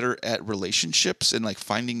be better at relationships and like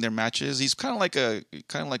finding their matches. He's kind of like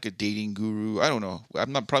a dating guru. I don't know.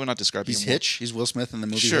 I'm probably not describing He's him. Hitch. He's Will Smith in the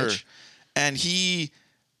movie Sure. Hitch. And he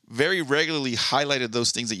very regularly highlighted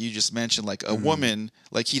those things that you just mentioned, like a woman,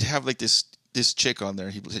 like he'd have like this chick on there.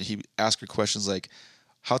 He'd ask her questions like,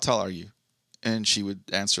 how tall are you? And she would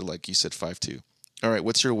answer like you said 5'2". All right,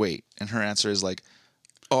 what's your weight? And her answer is like,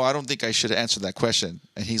 oh, I don't think I should answer that question.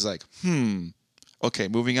 And he's like, okay,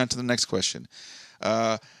 moving on to the next question.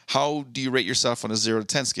 How do you rate yourself on a 0 to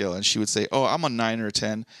 10 scale? And she would say, oh, I'm a 9 or a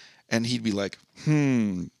 10. And he'd be like,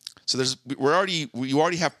 So you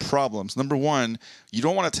already have problems. Number one, you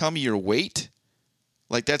don't want to tell me your weight.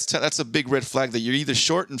 Like that's a big red flag that you're either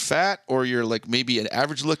short and fat or you're like maybe an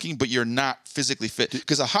average looking, but you're not physically fit.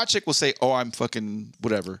 Because a hot chick will say, oh, I'm fucking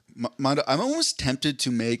whatever. Mondo, I'm almost tempted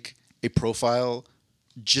to make a profile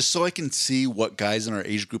just so I can see what guys in our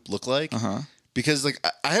age group look like. Because like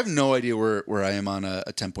I have no idea where I am on a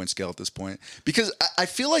 10-point scale at this point. Because I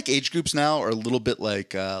feel like age groups now are a little bit like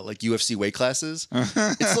UFC weight classes.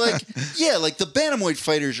 It's like, yeah, like the bantamweight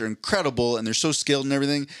fighters are incredible and they're so skilled and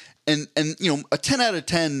everything. And a 10 out of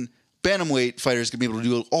 10 bantamweight fighter is gonna be able to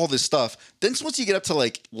do all this stuff. Then once you get up to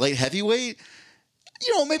like light heavyweight,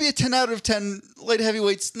 maybe a 10 out of 10 light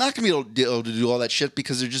heavyweight's not going to be able to do all that shit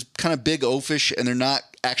because they're just kind of big oafish and they're not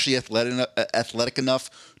actually athletic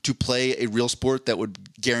enough to play a real sport that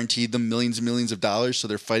would guarantee them millions and millions of dollars. So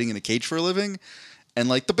they're fighting in a cage for a living. And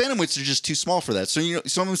like the bantamweights are just too small for that. So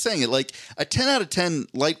so I'm saying it like a 10 out of 10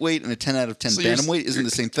 lightweight and a 10 out of 10 bantamweight isn't the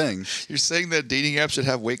same thing. You're saying that dating apps should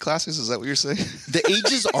have weight classes? Is that what you're saying? The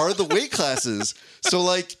ages are the weight classes. So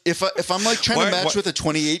like if I'm like trying to match with a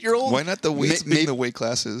 28-year-old, why not the weights being the weight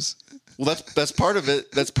classes? Well, that's part of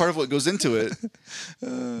it. That's part of what goes into it.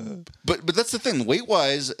 But that's the thing. Weight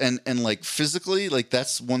wise and like physically, like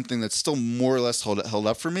that's one thing that's still more or less held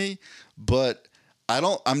up for me. But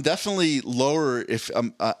I'm definitely lower if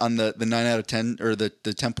I'm on the 9 out of 10 or the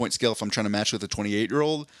 10-point scale if I'm trying to match with a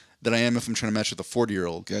 28-year-old than I am if I'm trying to match with a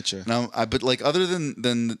 40-year-old. Gotcha. Now, but like other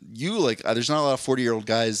than you, like there's not a lot of 40-year-old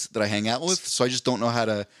guys that I hang out with, so I just don't know how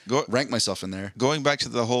to rank myself in there. Going back to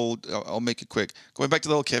the whole, I'll make it quick. Going back to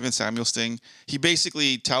the whole Kevin Samuels thing, he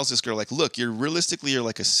basically tells this girl like, look, you're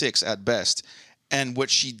like a 6 at best. And what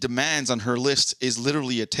she demands on her list is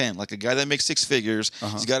literally a 10. Like a guy that makes 6 figures,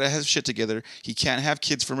 he's got to have shit together. He can't have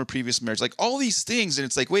kids from a previous marriage. Like all these things. And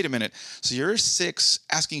it's like, wait a minute. So you're a 6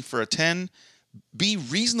 asking for a 10? Be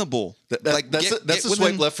reasonable. That's a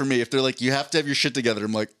swipe left for me. If they're like, you have to have your shit together,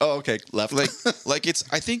 I'm like, oh, okay, left.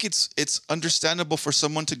 I think it's understandable for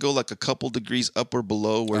someone to go like a couple degrees up or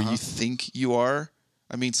below where you think you are.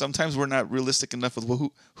 I mean, sometimes we're not realistic enough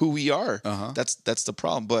with who we are. That's the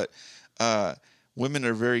problem. But women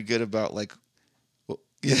are very good about like,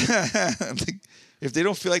 if they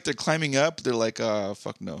don't feel like they're climbing up, they're like,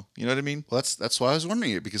 fuck no. You know what I mean? Well, that's why I was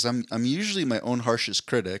wondering it because I'm usually my own harshest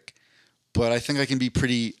critic, but I think I can be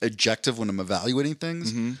pretty objective when I'm evaluating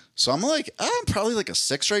things. So I'm like, I'm probably like a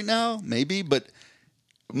 6 right now, maybe, but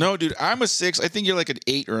no, dude, I'm a 6. I think you're like an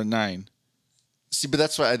 8 or a 9. See, but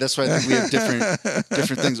that's why I think we have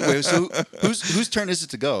different things. Wait, so whose turn is it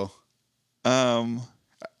to go?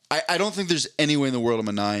 I don't think there's any way in the world I'm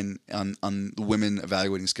a 9 on the women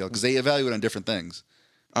evaluating scale because they evaluate on different things.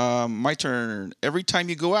 My turn. Every time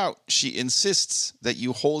you go out, she insists that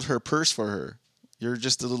you hold her purse for her. You're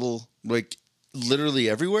just a little like literally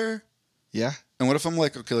everywhere. Yeah. And what if I'm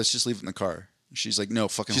like, okay, let's just leave it in the car? She's like, no,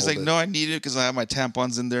 fucking. She's hold like, it. no, I need it because I have my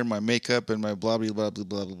tampons in there, my makeup, and my blah blah blah blah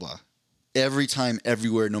blah blah blah. Every time,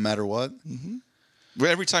 everywhere, no matter what. But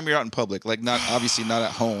every time you're out in public, like not obviously not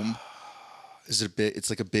at home. Is it a big? It's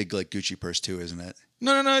like a big like Gucci purse too, isn't it?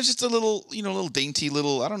 No. It's just a little, little dainty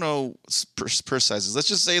little. I don't know purse sizes. Let's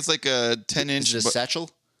just say it's like a 10-inch. Is it a satchel?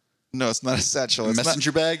 No, it's not a satchel. A It's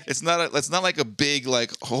messenger bag? It's not. It's not like a big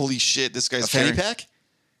like holy shit. This guy's A fanny carrying- pack?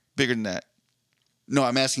 Bigger than that. No,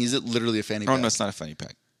 I'm asking. Is it literally a fanny Oh pack? no, it's not a fanny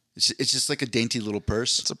pack. It's just like a dainty little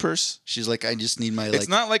purse. It's a purse. She's like, I just need my It's like.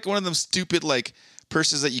 not like one of them stupid like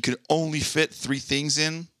purses that you could only fit 3 things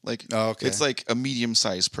in. Like, Oh, okay. It's like a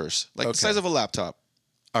medium-sized purse, like the Okay. size of a laptop.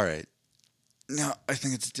 All right. No, I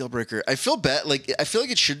think it's a deal breaker. I feel bad. Like I feel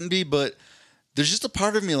like it shouldn't be, but there's just a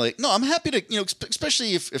part of me like, no, I'm happy to,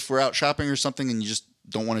 especially if we're out shopping or something and you just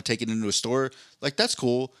don't want to take it into a store. Like that's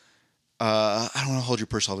cool. I don't want to hold your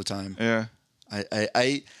purse all the time. Yeah.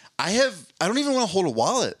 I don't even want to hold a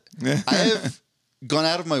wallet. I have gone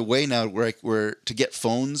out of my way now where to get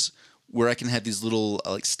phones where I can have these little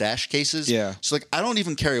like stash cases. Yeah. So like I don't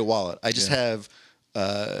even carry a wallet. I just have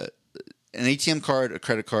an ATM card, a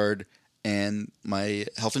credit card, and my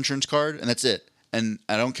health insurance card, and that's it. And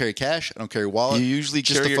I don't carry cash. I don't carry a wallet. You usually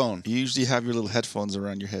just carry a phone. You usually have your little headphones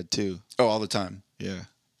around your head too. Oh, all the time. Yeah.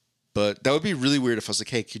 But that would be really weird if I was like,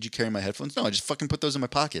 hey, could you carry my headphones? No, I just fucking put those in my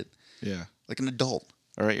pocket Yeah. like an adult.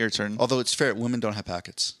 All right, your turn. Although it's fair, women don't have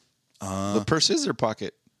pockets. The purse is their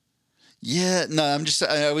pocket. Yeah, no, I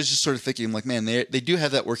was just sort of thinking, I'm like, man, they do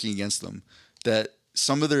have that working against them. That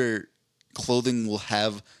some of their clothing will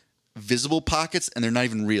have visible pockets and they're not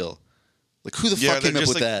even real. Like, who the fuck came up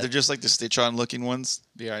with that? They're just like the stitch-on looking ones.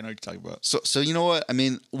 Yeah, I know what you're talking about. So you know what? I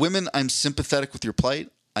mean, women, I'm sympathetic with your plight.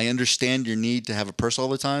 I understand your need to have a purse all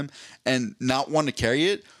the time and not want to carry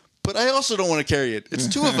it, but I also don't want to carry it. It's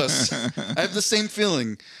two of us. I have the same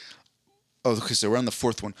feeling. Oh, okay, so we're on the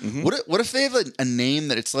fourth one. Mm-hmm. What if they have a name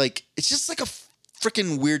that it's just like a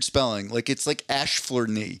freaking weird spelling? Like it's like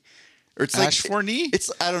Ashflourny. Or it's Ashflourny? It's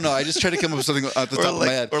I don't know. I just try to come up with something at the top of my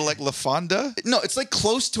head. Or like LaFonda? No, it's like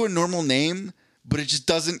close to a normal name, but it just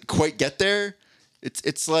doesn't quite get there.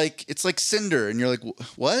 It's like Cinder, and you're like,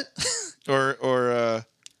 what? Or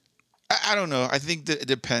I don't know. I think that it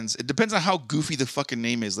depends. It depends on how goofy the fucking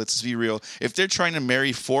name is. Let's be real. If they're trying to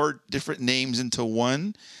marry 4 different names into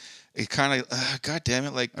one, it kind of, God damn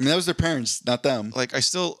it. Like, I mean, that was their parents, not them. like I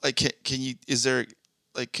still like. Can you? Is there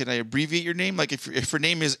like? Can I abbreviate your name? Like, if her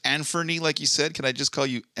name is Anne Fernie, like you said, can I just call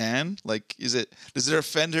you Anne? Like, does it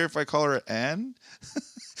offend her if I call her Anne?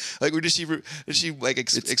 Like, or does she like?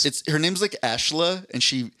 It's her name's like Ashla, and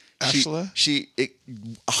Ashla? She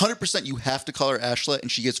 100%. You have to call her Ashla, and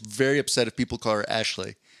she gets very upset if people call her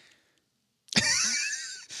Ashley.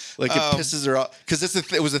 Like it pisses her off because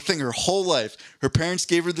it was a thing her whole life. Her parents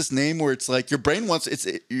gave her this name where it's like your brain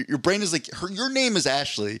is like your name is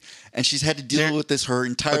Ashley, and she's had to deal with this her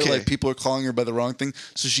entire life. People are calling her by the wrong thing,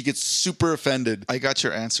 so she gets super offended. I got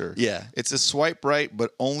your answer. Yeah. It's a swipe right,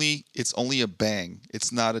 but it's only a bang.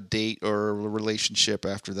 It's not a date or a relationship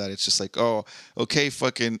after that. It's just like, oh, okay,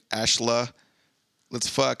 fucking Ashla, let's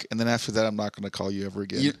fuck. And then after that, I'm not going to call you ever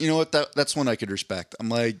again. You know what? That's one I could respect. I'm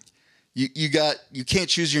like, you can't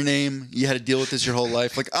choose your name. You had to deal with this your whole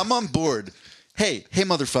life. Like, I'm on board. Hey,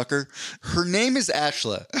 motherfucker. Her name is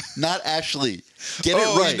Ashla, not Ashley. Get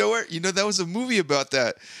it right. You know what? You know, that was a movie about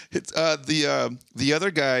that. It's the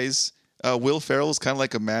other guys. Will Ferrell is kind of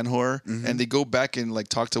like a man whore, and they go back and like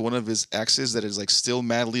talk to one of his exes that is like still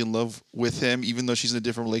madly in love with him, even though she's in a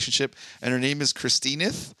different relationship. And her name is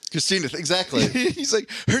Christineth. Christineth, exactly. He's like,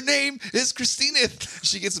 her name is Christineth.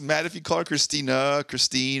 She gets mad if you call her Christina,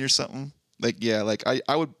 Christine, or something. Like, yeah, like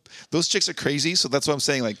I would. Those chicks are crazy, so that's what I'm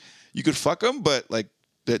saying. Like, you could fuck them, but like,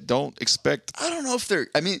 that don't expect. I don't know if they're.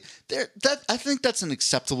 I mean, I think that's an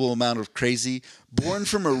acceptable amount of crazy, born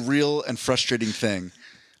from a real and frustrating thing.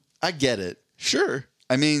 I get it. Sure.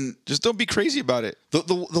 I mean, just don't be crazy about it.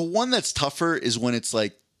 The one that's tougher is when it's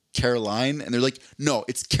like Caroline, and they're like, no,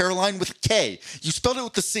 it's Caroline with a K. You spelled it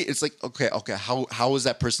with the C. It's like, okay. How is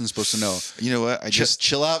that person supposed to know? You know what? Just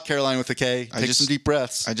chill out, Caroline with a K. Take some deep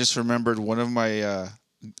breaths. I just remembered one of my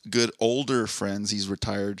good older friends. He's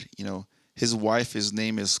retired. You know, his wife. His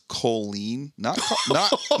name is Colleen, not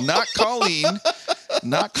Colleen.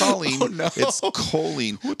 Not Colleen. Oh, no. It's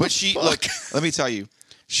Colleen. But look, let me tell you,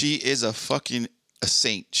 she is a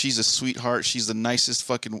saint. She's a sweetheart. She's the nicest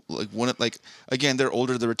fucking again, they're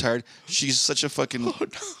older, they're retired. She's such a fucking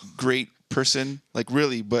great person. Like,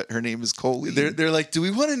 really, but her name is Colleen. They're like, do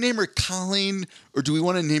we want to name her Colleen or do we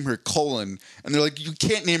want to name her Colin? And they're like, you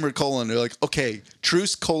can't name her Colin. They're like, okay,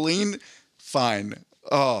 truce, Colleen, fine.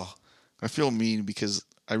 Oh, I feel mean because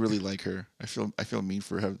I really like her. I feel mean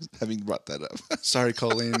for having brought that up. Sorry,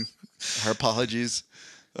 Colleen. Our apologies.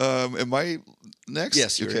 And my next?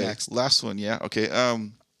 Yes, you're okay. next. Last one, yeah. Okay.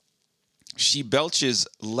 She belches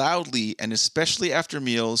loudly and especially after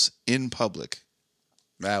meals in public.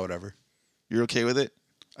 Whatever. You're okay with it?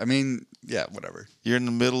 I mean, yeah, whatever. You're in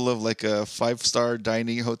the middle of like a 5-star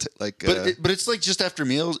dining hotel, like. But it's like just after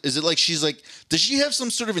meals. Is it like she's like? Does she have some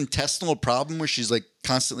sort of intestinal problem where she's like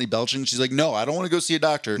constantly belching? She's like, no, I don't want to go see a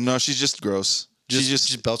doctor. No, she's just gross. She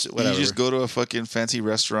just belch it. Whatever. You just go to a fucking fancy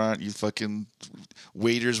restaurant. You fucking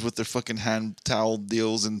waiters with their fucking hand towel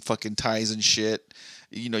deals and fucking ties and shit.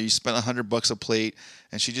 You know, you spent $100 a plate,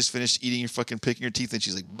 and she just finished eating. You're fucking picking your teeth, and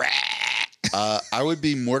she's like, I would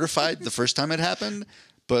be mortified the first time it happened,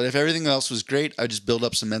 but if everything else was great, I'd just build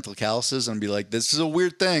up some mental calluses and be like, this is a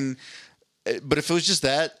weird thing. But if it was just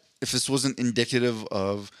that, if this wasn't indicative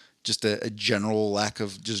of just a general lack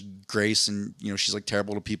of just grace and, you know, she's like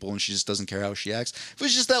terrible to people and she just doesn't care how she acts. If it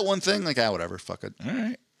was just that one thing, like, whatever, fuck it. all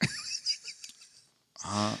right.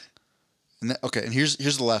 And here's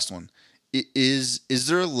the last one. Is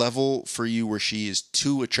there a level for you where she is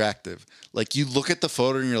too attractive? Like you look at the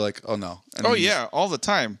photo and you're like, oh no. And Oh then you yeah, all the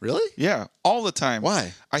time. Really? Yeah, all the time.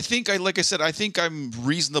 Why? I think like I said, I think I'm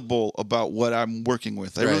reasonable about what I'm working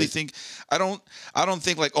with. I really Right. think I don't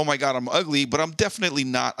think like, oh my God, I'm ugly, but I'm definitely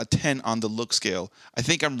not a 10 on the look scale. I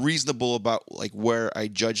think I'm reasonable about like where I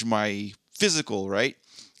judge my physical, right?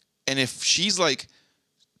 And if she's like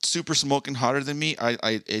super smoking hotter than me,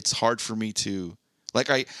 I it's hard for me to like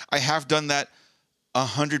I have done that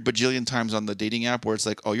 100 bajillion times on the dating app where it's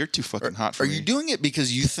like, oh, you're too fucking hot for Are me. you doing it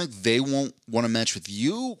because you think they won't want to match with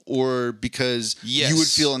you, or because Yes. you would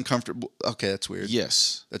feel uncomfortable? Okay, that's weird.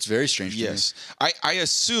 Yes. That's very strange. Yes. I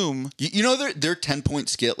assume. To me. You know their 10-point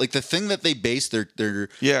scale, like the thing that they base their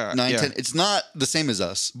Yeah, 9, yeah. 10. It's not the same as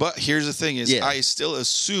us. But here's the thing: is Yeah. I still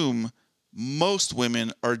assume most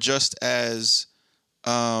women are just as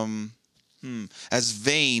vain.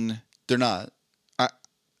 They're not.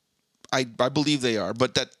 I believe they are,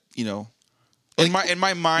 but that in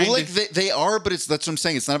my mind, Well, like they are, but that's what I'm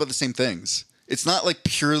saying. It's not about the same things. It's not like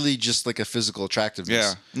purely just like a physical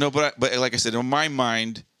attractiveness. yeah, no, but like I said, in my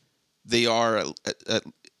mind, they are at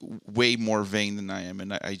way more vain than I am,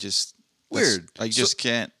 and I just Weird. I just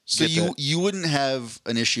can't. So get you that. you wouldn't have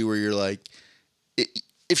an issue where you're like,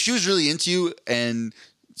 if she was really into you and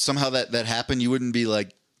somehow that happened, you wouldn't be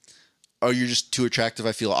like, oh, you're just too attractive.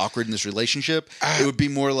 I feel awkward in this relationship. It would be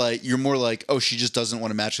more like you're more like, oh, she just doesn't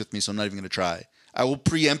want to match with me, so I'm not even going to try. I will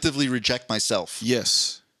preemptively reject myself.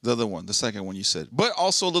 Yes, the other one, the second one you said, but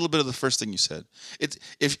also a little bit of the first thing you said. It's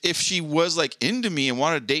if she was like into me and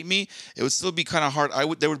wanted to date me, it would still be kind of hard.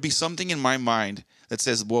 There would be something in my mind that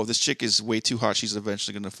says, "Whoa, this chick is way too hot. She's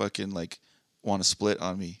eventually gonna fucking like want to split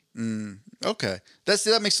on me." Okay,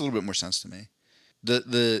 that makes a little bit more sense to me.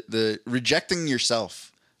 The rejecting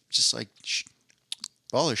yourself, just like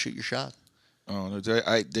baller, shoot your shot. Oh no,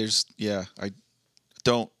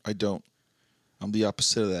 I don't. I'm the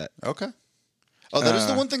opposite of that. Okay. Oh, that is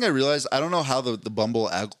the one thing I realized. I don't know how the Bumble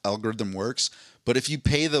algorithm works, but if you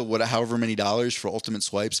pay however many dollars for ultimate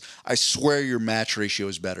swipes, I swear your match ratio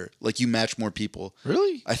is better. Like you match more people.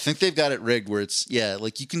 Really? I think they've got it rigged where it's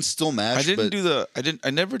like you can still match. I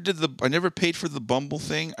never paid for the Bumble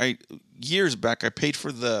thing. Years back I paid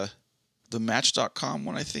for the Match.com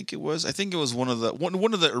one. I think it was one of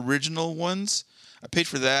the original ones. I paid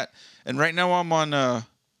for that, and right now I'm on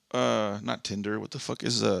not Tinder. What the fuck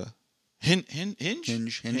is Hinge?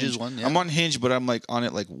 Hinge is one. Yeah. I'm on Hinge, but I'm like on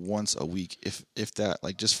it like once a week, if that,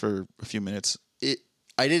 like just for a few minutes.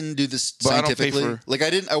 I didn't do this But I don't pay scientifically.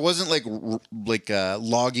 for- I wasn't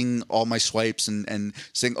logging all my swipes and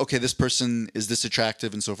saying, okay, this person is this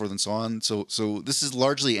attractive and so forth and so on. So this is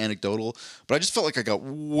largely anecdotal, but I just felt like I got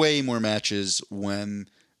way more matches when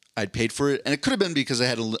I'd paid for it. And it could have been because I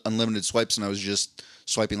had unlimited swipes and I was just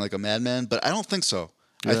swiping like a madman, but I don't think so.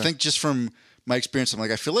 I think just from my experience, I'm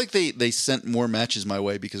like, I feel like they sent more matches my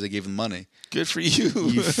way because I gave them money. Good for you.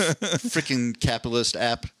 You freaking capitalist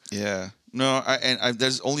app. Yeah. No,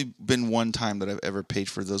 there's only been one time that I've ever paid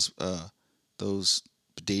for those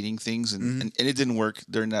dating things, and it didn't work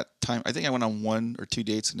during that time. I think I went on 1 or 2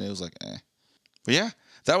 dates, and it was like, eh. But yeah,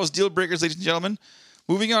 that was Deal Breakers, ladies and gentlemen.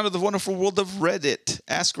 Moving on to the wonderful world of Reddit.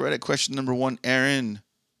 Ask Reddit question number 1, Aaron.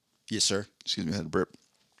 Yes, sir. Excuse me, I had a burp.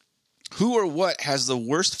 Who or what has the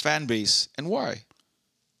worst fan base, and why?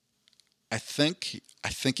 I think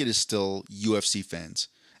it is still UFC fans.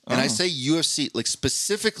 And I say UFC, like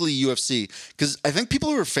specifically UFC, because I think people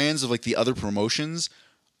who are fans of like the other promotions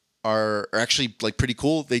are actually like pretty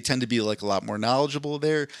cool. They tend to be like a lot more knowledgeable.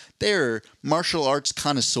 They're martial arts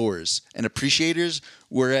connoisseurs and appreciators.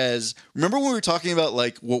 Whereas, remember when we were talking about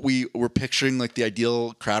like what we were picturing like the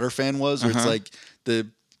ideal Crowder fan was, where it's like the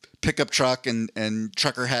pickup truck and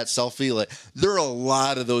trucker hat selfie. Like there are a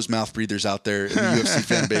lot of those mouth breathers out there in the UFC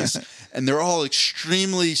fan base, and they're all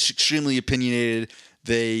extremely, extremely opinionated.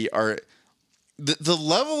 They are the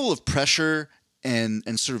level of pressure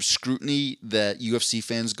and sort of scrutiny that UFC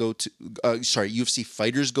fans UFC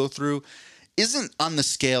fighters go through isn't on the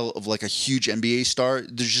scale of like a huge NBA star.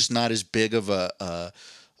 There's just not as big of a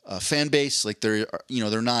fan base. Like they're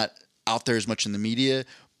not out there as much in the media.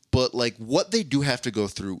 But like what they do have to go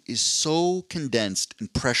through is so condensed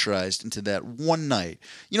and pressurized into that one night.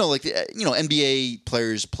 NBA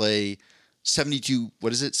players play 72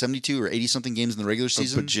 or 80 something games in the regular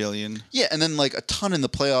season. A bajillion. Yeah, and then like a ton in the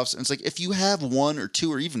playoffs. And it's like if you have one or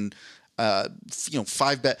two or even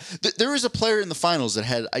 5 bad. There was a player in the finals that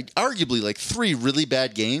had arguably like 3 really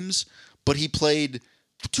bad games, but he played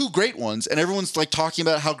 2 great ones, and everyone's like talking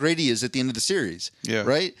about how great he is at the end of the series. Yeah.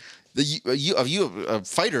 Right? A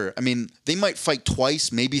fighter, I mean, they might fight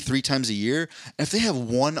twice, maybe 3 times a year. And if they have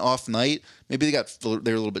one off night, maybe they're a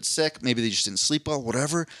little bit sick, maybe they just didn't sleep well,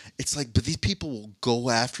 whatever. It's like, but these people will go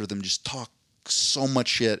after them, just talk so much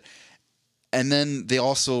shit. And then they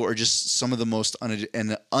also are just some of the most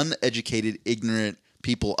uneducated, ignorant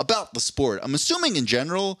people about the sport. I'm assuming in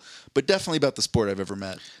general, but definitely about the sport I've ever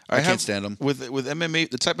met. I can't stand them. With MMA,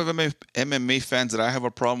 the type of MMA fans that I have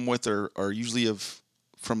a problem with are usually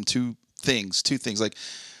from two things. Like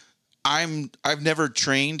I've never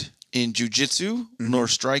trained in jiu-jitsu nor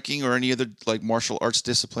striking or any other like martial arts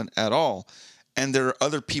discipline at all. And there are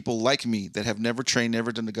other people like me that have never trained,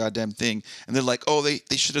 never done the goddamn thing. And they're like, oh, they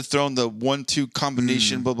should have thrown the 1-2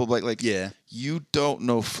 combination, blah, blah, blah. Like, yeah. You don't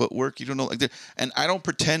know footwork. You don't know. And I don't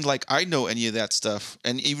pretend like I know any of that stuff.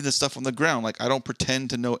 And even the stuff on the ground. Like, I don't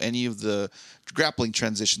pretend to know any of the grappling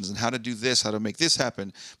transitions and how to do this, how to make this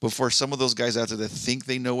happen. But for some of those guys out there that think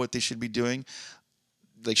they know what they should be doing,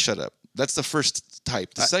 like, shut up. That's the first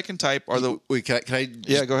type. The second type are the... Wait, can I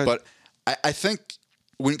yeah, go ahead. But I think...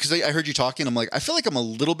 Because I heard you talking, I'm like, I feel like I'm a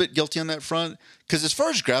little bit guilty on that front. Because as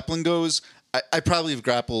far as grappling goes, I probably have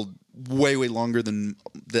grappled way, way longer than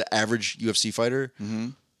the average UFC fighter. Mm-hmm.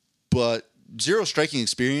 But zero striking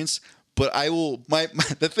experience. But I will...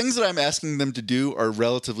 the things that I'm asking them to do are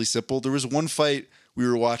relatively simple. There was one fight we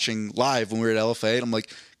were watching live when we were at LFA. And I'm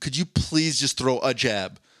like, could you please just throw a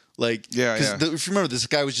jab? Like, yeah. If you remember, this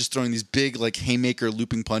guy was just throwing these big, like, haymaker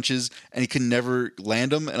looping punches. And he could never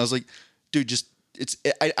land them. And I was like, dude, just...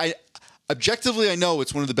 I objectively I know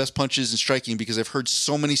it's one of the best punches in striking because I've heard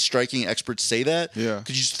so many striking experts say that. Yeah. Could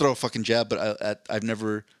you just throw a fucking jab? But I've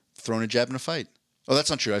never thrown a jab in a fight. Oh, that's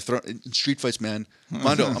not true. I've thrown in street fights, man.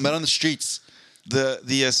 Mondo, I'm out on the streets.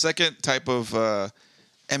 The second type of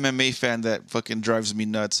MMA fan that fucking drives me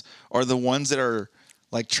nuts are the ones that are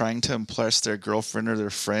like trying to impress their girlfriend or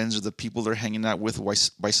their friends or the people they're hanging out with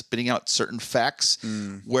by spitting out certain facts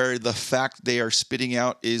where the fact they are spitting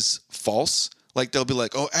out is false. Like they'll be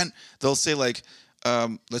like, oh, and they'll say like,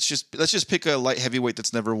 let's just pick a light heavyweight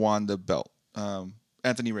that's never won the belt.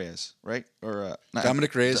 Anthony Reyes, right? Or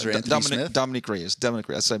Dominic Reyes or Anthony Smith? Dominic Reyes.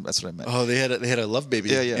 That's what I meant. Oh, they had a love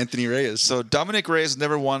baby. Yeah. Anthony Reyes. So Dominic Reyes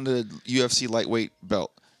never won the UFC lightweight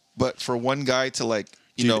belt, but for one guy to like,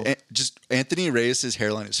 just Anthony Reyes'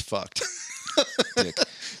 hairline is fucked.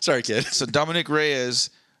 Sorry, kid. So Dominic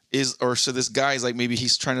Reyes this guy is like, maybe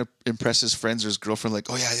he's trying to impress his friends or his girlfriend, like,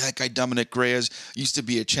 oh yeah, that guy Dominic Reyes used to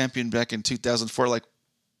be a champion back in 2004. Like,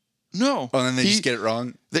 no. Oh, and then they just get it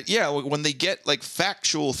wrong? When they get like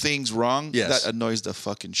factual things wrong, yes. That annoys the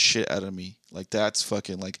fucking shit out of me. Like, that's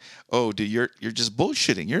fucking like, oh, dude, you're just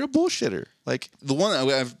bullshitting. You're a bullshitter. Like, the one,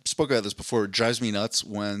 I've spoken about this before, it drives me nuts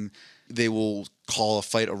when they will call a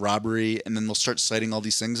fight a robbery and then they'll start citing all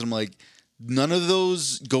these things. And I'm like, none of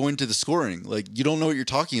those go into the scoring. Like, you don't know what you're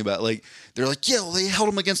talking about. Like, they're like, yeah, well, they held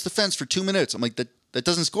him against the fence for 2 minutes. I'm like, that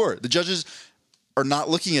doesn't score. The judges are not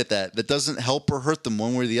looking at that. That doesn't help or hurt them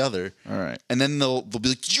one way or the other. All right. And then they'll be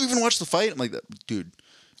like, did you even watch the fight? I'm like, dude.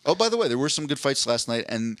 Oh, by the way, there were some good fights last night,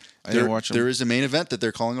 and there is a main event that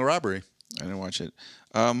they're calling a robbery. I didn't watch it.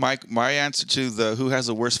 My answer to the who has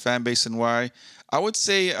the worst fan base and why, I would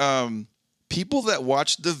say people that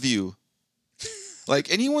watch The View.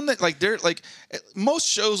 Like anyone that like they're like most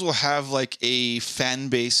shows will have like a fan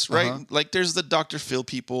base, right? Uh-huh. Like there's the Dr. Phil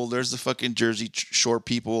people, there's the fucking Jersey Shore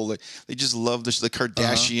people. Like they just love the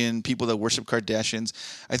Kardashian people that worship Kardashians.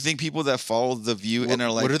 I think people that follow The View and are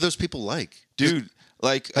like, what are those people like, dude?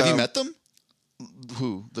 Like, have you met them?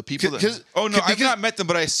 Who? The people that... Oh no, I've not met them,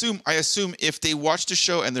 but I assume if they watch the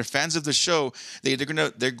show and they're fans of the show, they're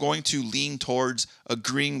going to lean towards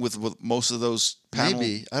agreeing with most of those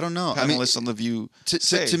maybe. I don't know. Panelists on The View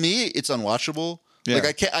say. To me, it's unwatchable. Yeah.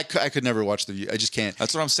 Like I could never watch The View. I just can't.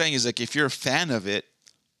 That's what I'm saying. Is like if you're a fan of it,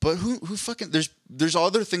 But who fucking there's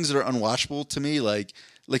other things that are unwatchable to me, like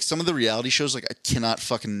some of the reality shows, like I cannot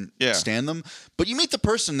fucking stand them. But you meet the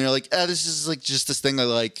person, they're like, this is like just this thing I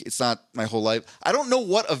like. It's not my whole life. I don't know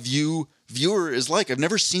what a viewer is like. I've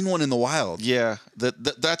never seen one in the wild. Yeah,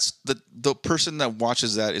 that's the person that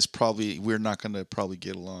watches that is probably we're not gonna probably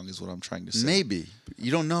get along. Is what I'm trying to say. Maybe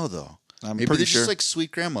you don't know though. Maybe pretty they're sure. just like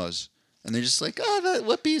sweet grandmas. And they're just like, that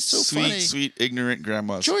Whoopi is so funny. Sweet, ignorant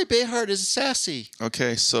grandmas. Joy Behar is sassy.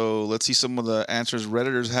 Okay, so let's see some of the answers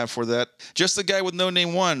Redditors have for that. Just the guy with no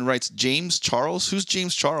name one writes James Charles. Who's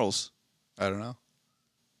James Charles? I don't know.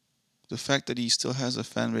 The fact that he still has a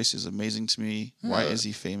fan base is amazing to me. Why is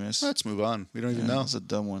he famous? Let's move on. We don't even know. That's a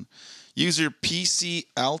dumb one. User PC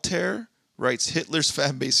Altair writes Hitler's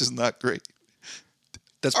fan base is not great.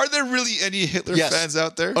 Are there really any Hitler fans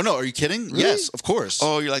out there? Oh no, are you kidding? Really? Yes, of course.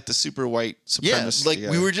 Oh, you're like the super white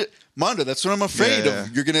supremacist. We were just Mondo. That's what I'm afraid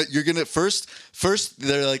of. You're gonna first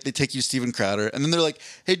they're like they take you Steven Crowder, and then they're like,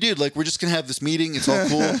 hey dude, like we're just gonna have this meeting. It's all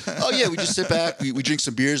cool. Oh yeah, we just sit back, we drink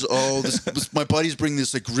some beers. Oh, this my buddies bring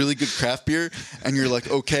this like really good craft beer, and you're like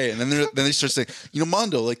okay, and then they start saying,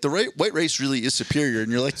 Mondo, like the white race really is superior,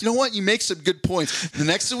 and you're like, you know what, you make some good points. The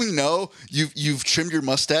next thing we know, you've trimmed your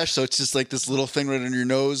mustache, so it's just like this little thing right under your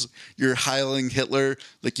nose. You're heiling Hitler,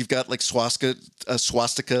 like you've got like swastika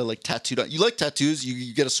like tattooed on. You like tattoos?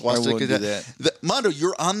 You get a swastika. I wouldn't do that. Mondo,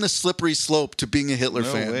 you're on the slippery slope to being a Hitler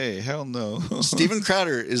fan. No way. Hell no. Steven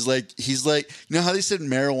Crowder is like, he's like, you know how they said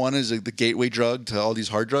marijuana is like the gateway drug to all these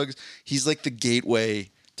hard drugs? He's like the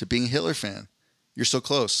gateway to being a Hitler fan. You're so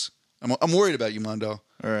close. I'm worried about you, Mondo.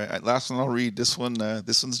 All right. Last one I'll read. This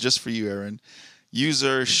one's just for you, Aaron.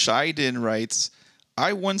 User Shiden writes,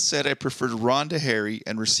 I once said I preferred Ron to Harry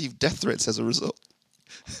and received death threats as a result.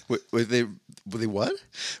 Were they what?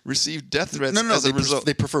 Received death threats No, as a result.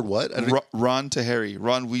 They preferred what? Ron to Harry.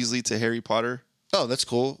 Ron Weasley to Harry Potter. Oh, that's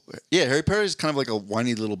cool. Yeah, Harry Potter is kind of like a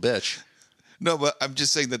whiny little bitch. No, but I'm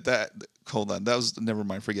just saying that hold on. That was, never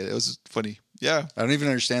mind. Forget it. It was funny. Yeah. I don't even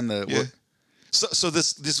understand the... Yeah. So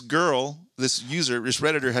this girl, this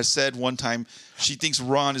Redditor has said one time she thinks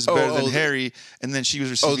Ron is better than Harry, and then she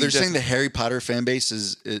was receiving... Oh, they're saying the Harry Potter fan base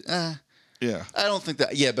is yeah. I don't think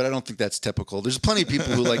that... Yeah, but I don't think that's typical. There's plenty of people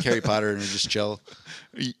who like Harry Potter and are just chill.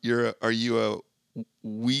 Are you a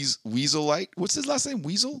Weaselite? What's his last name?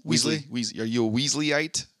 Weasley? Weasley. Are you a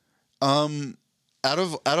Weasleyite? Out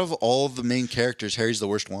of all of the main characters, Harry's the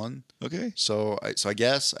worst one. Okay. So I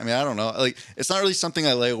guess, I mean, I don't know. Like, it's not really something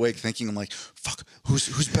I lay awake thinking. I'm like, fuck,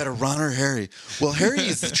 who's better, Ron or Harry? Well, Harry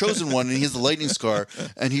is the chosen one, and he has the lightning scar,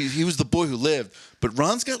 and he was the boy who lived. But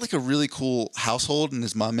Ron's got like a really cool household, and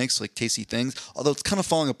his mom makes like tasty things. Although it's kind of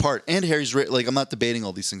falling apart. And Harry's like, I'm not debating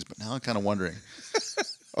all these things, but now I'm kind of wondering.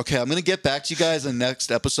 Okay, I'm gonna get back to you guys in the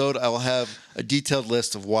next episode. I will have a detailed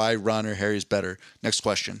list of why Ron or Harry is better. Next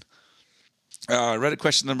question. Reddit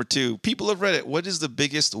question number 2. People of Reddit, what is the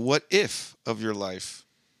biggest what if of your life?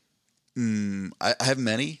 I have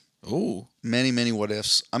many. Oh, many what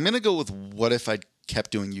ifs. I'm gonna go with what if I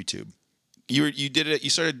kept doing YouTube. You did it. You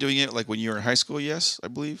started doing it like when you were in high school. Yes, I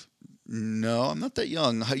believe. No, I'm not that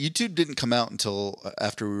young. YouTube didn't come out until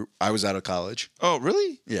after I was out of college. Oh,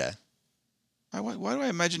 really? Yeah. Why do I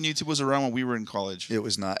imagine YouTube was around when we were in college? It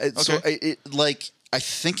was not. Okay. So I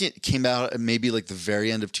think it came out at maybe like the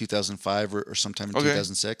very end of 2005 or sometime in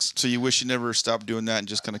 2006. So you wish you never stopped doing that and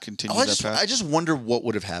just kind of continued that path? I just wonder what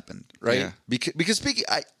would have happened, right? Yeah. Because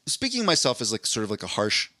speaking of myself as like sort of like a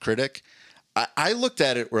harsh critic, I looked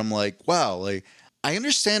at it where I'm like, wow, like I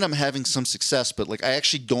understand I'm having some success, but like I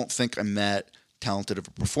actually don't think I'm that talented of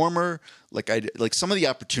a performer. Like some of the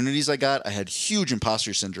opportunities I got, I had huge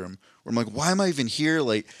imposter syndrome where I'm like, why am I even here?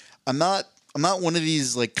 Like I'm not one of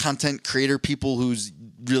these like content creator people who's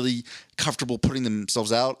really comfortable putting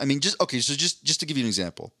themselves out. I mean, just to give you an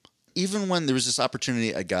example, even when there was this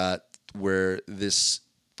opportunity I got where this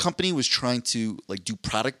company was trying to like do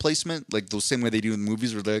product placement, like the same way they do in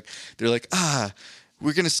movies, where they're like,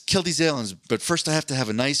 we're gonna kill these aliens, but first I have to have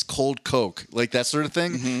a nice cold Coke, like that sort of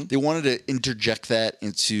thing. Mm-hmm. They wanted to interject that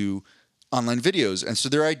into online videos, and so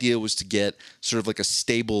their idea was to get sort of like a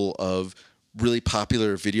stable of really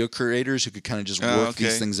popular video creators who could kind of just work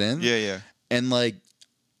these things in. Yeah. And like,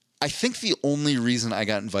 I think the only reason I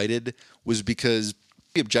got invited was because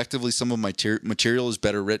objectively some of my material is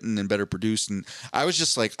better written and better produced, and I was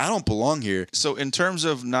just like, I don't belong here. So in terms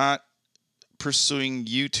of not pursuing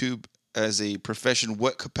YouTube as a profession,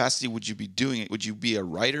 what capacity would you be doing it? Would you be a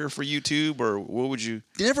writer for YouTube, or what would you?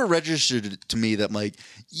 It never registered to me that like,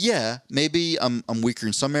 yeah, maybe I'm weaker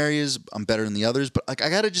in some areas, I'm better in the others, but like I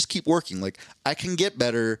got to just keep working. Like I can get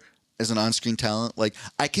better as an on-screen talent. Like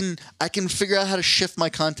I can figure out how to shift my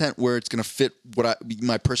content where it's gonna fit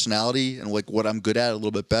my personality and like what I'm good at a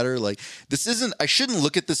little bit better. Like I shouldn't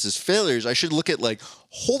look at this as failures. I should look at like,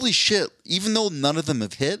 holy shit, even though none of them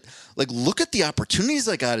have hit, like look at the opportunities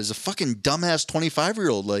I got as a fucking dumbass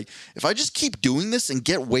 25-year-old. Like if I just keep doing this and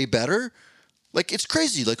get way better, like it's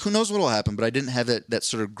crazy. Like who knows what'll happen, but I didn't have that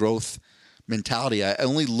sort of growth mentality. I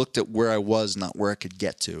only looked at where I was, not where I could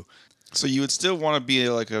get to. So you would still want to be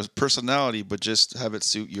like a personality, but just have it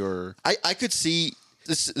suit your. I could see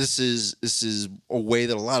this is a way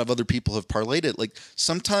that a lot of other people have parlayed it. Like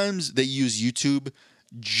sometimes they use YouTube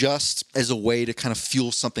just as a way to kind of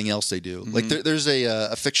fuel something else they do. Like there's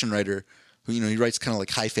a fiction writer who, he writes kind of like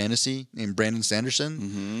high fantasy named Brandon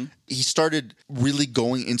Sanderson. He started really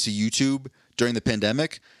going into YouTube during the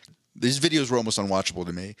pandemic. These videos were almost unwatchable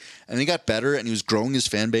to me. And he got better and he was growing his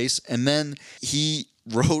fan base. And then he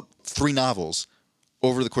wrote 3 novels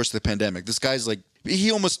over the course of the pandemic. This guy's like,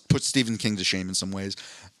 he almost put Stephen King to shame in some ways.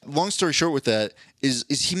 Long story short with that is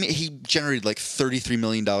he generated like $33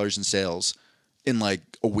 million in sales in like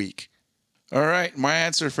a week. All right. My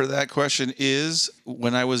answer for that question is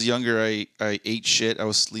when I was younger, I ate shit. I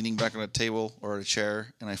was leaning back on a table or a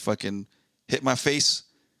chair and I fucking hit my face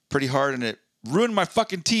pretty hard and it ruined my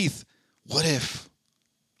fucking teeth. What if?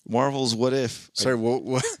 Marvel's What If. Sorry, what?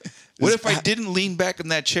 What if I didn't lean back in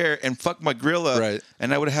that chair and fuck my grill up? Right.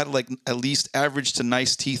 And I would have had like at least average to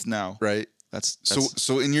nice teeth now. Right. That's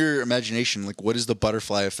so in your imagination, like what is the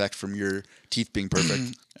butterfly effect from your teeth being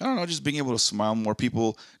perfect? I don't know, just being able to smile more.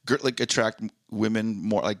 People like attract women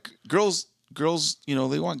more. Like girls,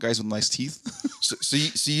 they want guys with nice teeth. so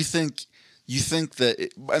you think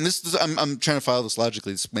that, and this I'm trying to follow this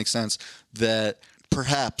logically. This makes sense that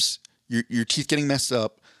perhaps your teeth getting messed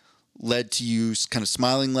up led to you kind of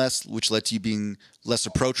smiling less, which led to you being less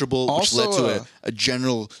approachable, which led to a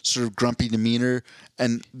general sort of grumpy demeanor.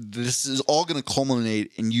 And this is all going to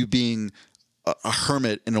culminate in you being a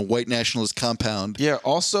hermit in a white nationalist compound. Yeah.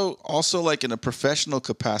 Also like in a professional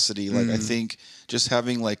capacity, like I think just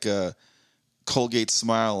having like a Colgate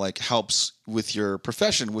smile like helps with your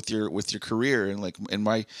profession, with your career, and like in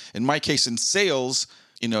my case in sales,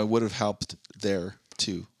 it would have helped there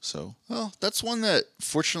too. So well, that's one that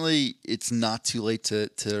fortunately it's not too late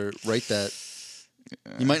to write that.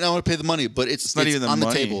 You might not want to pay the money, but it's not even on the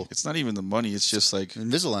the table. It's not even the money. It's just like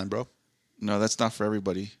Invisalign, bro. No, that's not for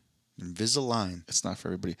everybody. Invisalign. It's not for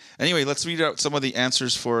everybody. Anyway, let's read out some of the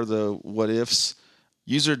answers for the what ifs.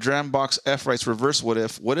 User Drambox F writes, reverse what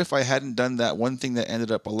if. What if I hadn't done that one thing that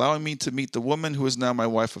ended up allowing me to meet the woman who is now my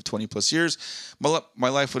wife of 20 plus years? My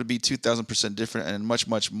life would be 2,000% different and in a much,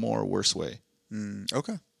 much more worse way.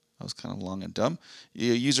 Okay. That was kind of long and dumb.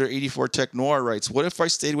 User 84 Tech Noir writes, what if I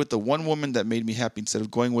stayed with the one woman that made me happy instead of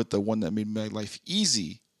going with the one that made my life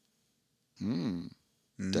easy?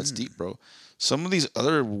 That's deep, bro. Some of these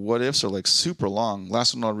other what ifs are like super long.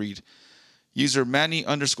 Last one I'll read. User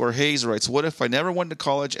Manny_Hayes writes, what if I never went to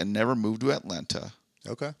college and never moved to Atlanta?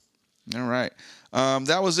 Okay. All right.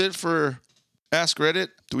 That was it for Ask Reddit.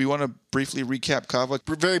 Do we want to briefly recap Kava?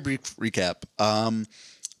 Very brief recap.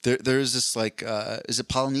 There's this like, is it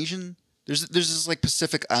Polynesian? There's this like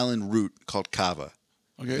Pacific Island root called kava.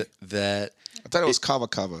 Okay. That I thought it was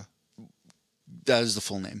Kava. That is the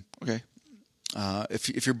full name. Okay.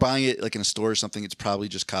 If you're buying it like in a store or something, it's probably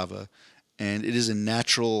just kava, and it is a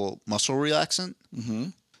natural muscle relaxant. Mm-hmm.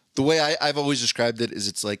 The way I've always described it is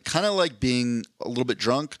it's like kind of like being a little bit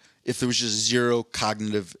drunk if there was just zero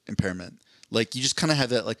cognitive impairment. Like you just kind of have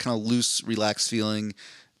that like kind of loose, relaxed feeling.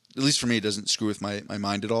 At least for me, it doesn't screw with my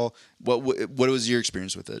mind at all. What was your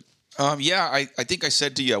experience with it? Yeah, I think I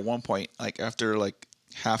said to you at one point, like after like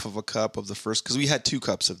half of a cup of the first, because we had 2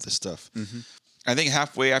 cups of this stuff. Mm-hmm. I think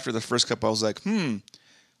halfway after the first cup, I was like, I'm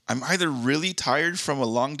either really tired from a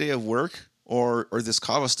long day of work or this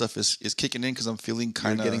kava stuff is kicking in because I'm feeling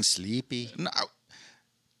kind of getting sleepy. No,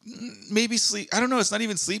 maybe sleep. I don't know. It's not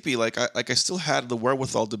even sleepy. Like I still had the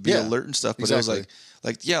wherewithal to be alert and stuff, but exactly. It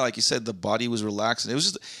was like you said, the body was relaxed, and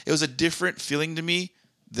it was a different feeling to me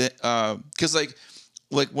that because like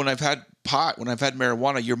when I've had pot, when I've had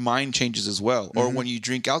marijuana, your mind changes as well. Mm-hmm. Or when you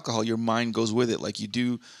drink alcohol, your mind goes with it. Like you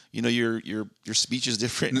do, your speech is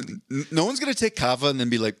different. No one's gonna take kava and then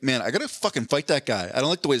be like, man, I gotta fucking fight that guy. I don't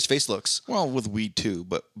like the way his face looks. Well, with weed too,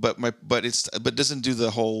 but it doesn't do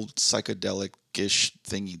the whole psychedelic-ish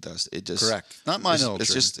thing he does. It just correct. Not mine.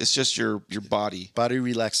 It's just your body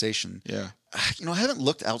relaxation. Yeah. I haven't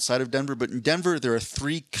looked outside of Denver, but in Denver there are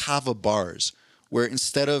 3 kava bars where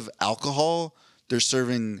instead of alcohol, they're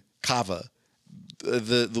serving kava.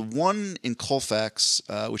 The one in Colfax,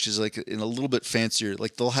 which is like in a little bit fancier,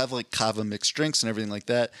 like they'll have like kava mixed drinks and everything like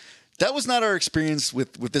that. that was not our experience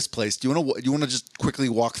with this place. Do you want to just quickly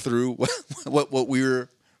walk through what we were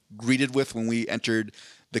greeted with when we entered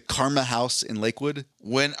the Karma House in Lakewood?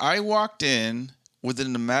 When I walked in,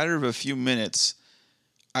 within a matter of a few minutes,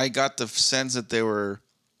 I got the sense that there were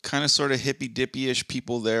kind of sort of hippy dippy-ish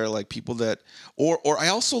people there, like people that, or I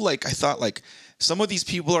also I thought like some of these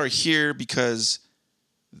people are here because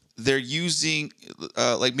they're using,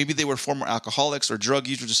 like maybe they were former alcoholics or drug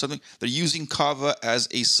users or something. They're using kava as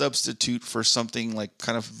a substitute for something like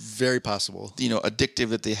kind of Very possible. addictive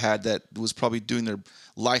that they had that was probably doing their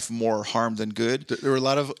life more harm than good. There were a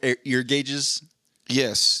lot of ear gauges,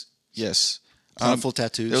 Yes. plentiful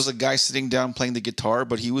tattoos. There was a guy sitting down playing the guitar,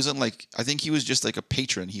 but he wasn't like, I think he was just like a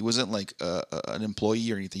patron. He wasn't like an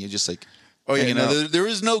employee or anything. He was just like, Oh yeah, hanging no, out. there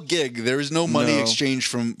was no gig. There was no money No. exchange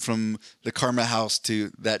from the Karma House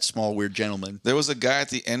to that small weird gentleman. There was a guy at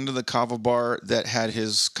the end of the kava bar that had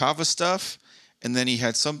his kava stuff, and then he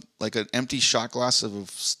had some like an empty shot glass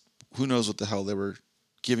of who knows what the hell they were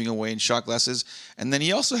giving away in shot glasses, and then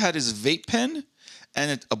he also had his vape pen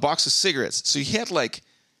and a box of cigarettes. So he had like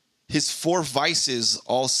his 4 vices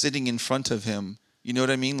all sitting in front of him. You know what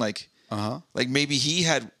I mean? Like maybe he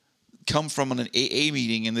had come from an AA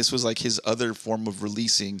meeting and this was like his other form of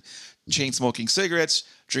releasing, chain smoking cigarettes,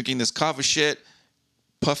 drinking this kava shit,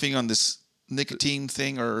 puffing on this nicotine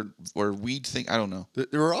thing or weed thing. I don't know.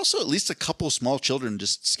 There were also at least a couple small children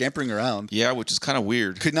just scampering around. Yeah, which is kind of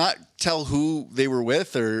weird. Could not tell who they were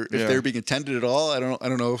with or if Yeah. they were being attended at all. I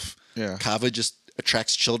don't know if Yeah. kava just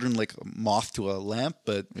attracts children like a moth to a lamp,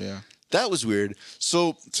 but Yeah. that was weird.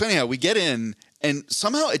 So anyhow, we get in and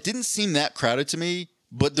somehow it didn't seem that crowded to me,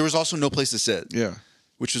 but there was also no place to sit. Yeah.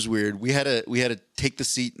 Which was weird. We had to take the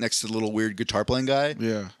seat next to the little weird guitar playing guy.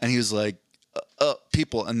 Yeah. And he was like,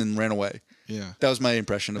 people, and then ran away. Yeah. That was my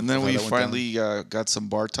impression of And then how we that went down. finally got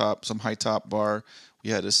some high top bar. We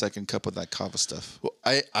had a second cup of that kava stuff. Well,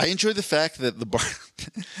 I enjoyed the fact that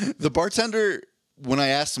the bartender, when I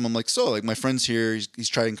asked him, I'm like, so like my friend's here, he's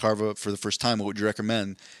trying kava for the first time. What would you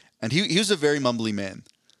recommend? And he was a very mumbly man.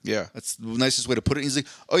 Yeah. That's the nicest way to put it. He's like,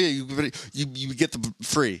 oh yeah, you get the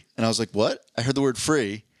free. And I was like, what? I heard the word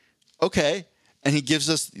free. Okay. And he gives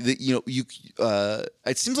us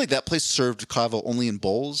it seems like that place served kava only in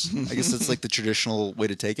bowls. I guess that's like the traditional way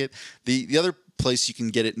to take it. The other place you can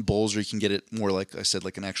get it in bowls or you can get it more like I said,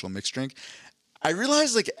 like an actual mixed drink. I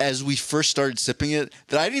realized like as we first started sipping it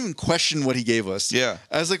that I didn't even question what he gave us. Yeah.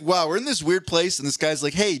 I was like, wow, we're in this weird place and this guy's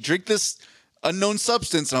like, hey, drink this unknown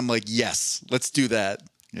substance. And I'm like, yes, let's do that.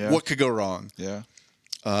 Yeah. What could go wrong? Yeah.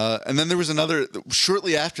 And then there was another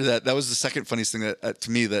shortly after that. That was the second funniest thing that to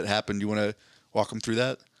me that happened. You want to walk them through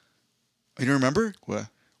that? You don't remember What?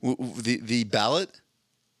 the ballot?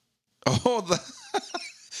 Oh,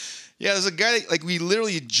 yeah. There's a guy like we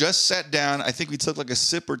literally just sat down. I think we took like a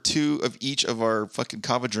sip or two of each of our fucking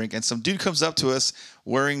kava drink, and some dude comes up to us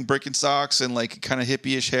wearing Birkenstocks and like kind of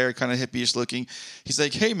hippie-ish hair, kind of hippie-ish looking. He's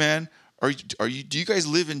like, "Hey, man, are you? Do you guys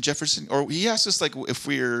live in Jefferson?" Or he asked us like if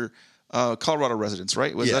we're Colorado residents,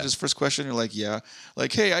 right? Was Yeah. that his first question? You're like, yeah.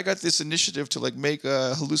 Like, hey, I got this initiative to like make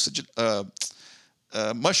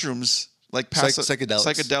mushrooms. Like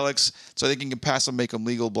psychedelics, so they can pass them, make them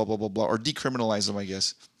legal, blah blah blah blah, or decriminalize them, I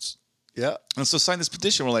guess. Yeah. And so sign this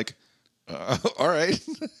petition. We're like, all right,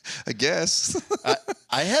 I guess.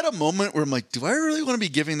 I had a moment where I'm like, do I really want to be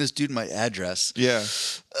giving this dude my address? Yeah,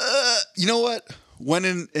 You know what? When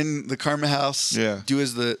in the Karma House, Yeah. do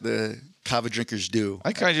as the kava drinkers do.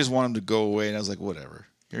 I kind of just want him to go away, and I was like, whatever.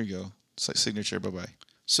 Here you go, signature. Bye bye.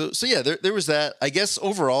 So yeah, there was that. I guess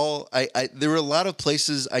overall, I there were a lot of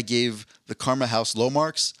places I gave the Karma House low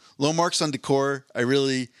marks. Low marks on decor. I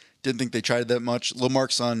really didn't think they tried that much. Low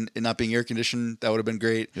marks on it not being air conditioned. That would have been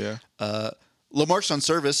great. Yeah. Low marks on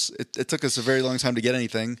service. It took us a very long time to get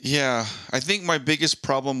anything. Yeah, I think my biggest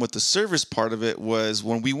problem with the service part of it was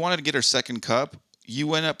when we wanted to get our second cup. You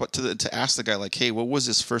went up to ask the guy like, "Hey, what was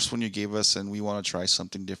this first one you gave us?" And we want to try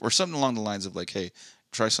something different, or something along the lines of like, "Hey,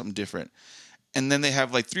 try something different." And then they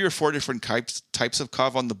have like 3 or 4 different types of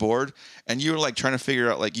kava on the board, and you were like trying to figure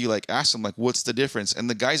out like you like asked him like, "What's the difference?" And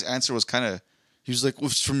the guy's answer was kind of He was like, well,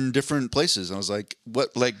 it's from different places. And I was like,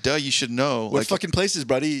 what? like, "Duh, you should know." What Like, fucking places,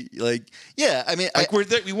 buddy? Like, yeah. I mean, like we're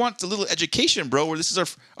there, we want a little education, bro. Where this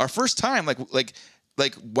is our first time.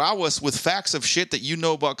 Like wow us with facts of shit that you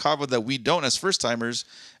know about kava that we don't as first timers.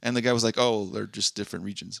 And the guy was like, "Oh, they're just different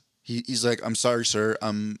regions." he's like, I'm sorry, sir.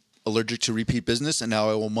 I'm allergic to repeat business, and now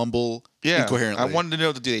I will mumble incoherently. I wanted to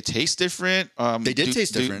know, do they taste different? They did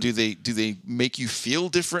taste different. Do they make you feel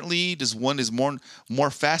differently? Does one is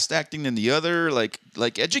more fast acting than the other? Like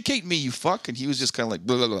educate me, you fuck. And he was just kind of like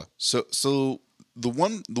blah blah blah. So the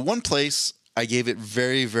one place I gave it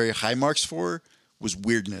very, very high marks for was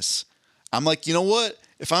weirdness. I'm like, you know what?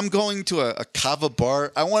 If I'm going to a kava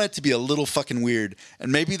bar, I want it to be a little fucking weird.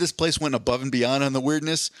 And maybe this place went above and beyond on the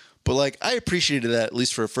weirdness, but like I appreciated that at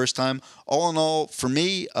least for a first time. All in all, for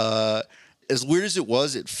me, as weird as it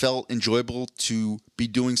was, it felt enjoyable to be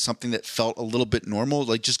doing something that felt a little bit normal,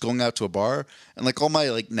 like just going out to a bar. And like all my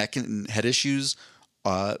like neck and head issues,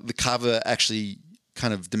 the kava actually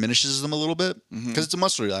kind of diminishes them a little bit because it's a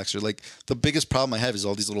muscle relaxer. Like the biggest problem I have is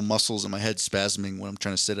all these little muscles in my head spasming when I'm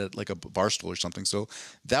trying to sit at like a bar stool or something. So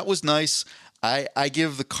that was nice. I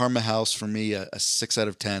give the Karma House for me a 6 out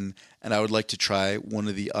of 10, and I would like to try one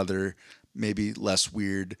of the other maybe less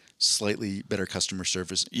weird, slightly better customer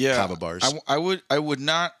service kava bars. I would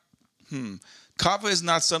not. Kava is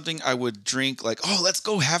not something I would drink like, oh, let's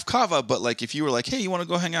go have kava. But like if you were like, hey, you want to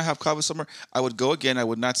go hang out, have kava somewhere? I would go again. I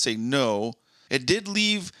would not say no. It did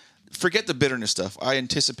leave, forget the bitterness stuff. I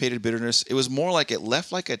anticipated bitterness. It was more like it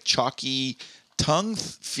left like a chalky tongue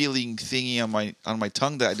feeling thingy on my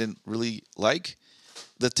tongue that I didn't really like.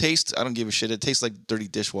 The taste, I don't give a shit. It tastes like dirty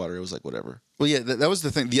dishwater. It was like whatever. Well, yeah, that was the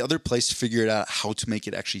thing. The other place figured out how to make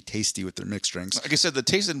it actually tasty with their mixed drinks. Like I said, the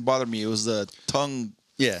taste didn't bother me. It was the tongue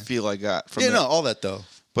feel I got from it. No, all that though.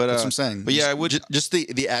 But that's what I'm saying. But yeah, I would just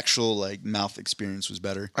the actual like mouth experience was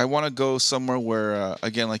better. I want to go somewhere where,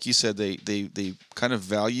 again, like you said, they kind of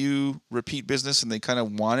value repeat business and they kind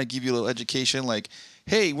of want to give you a little education. Like,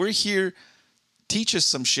 hey, we're here, teach us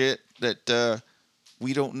some shit that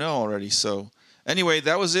we don't know already. So anyway,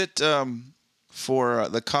 that was it for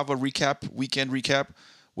the Kava weekend recap.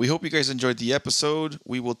 We hope you guys enjoyed the episode.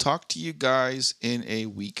 We will talk to you guys in a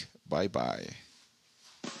week. Bye-bye.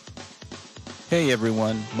 Hey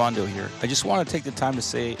everyone, Mondo here. I just want to take the time to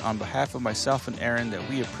say on behalf of myself and Aaron that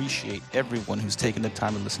we appreciate everyone who's taken the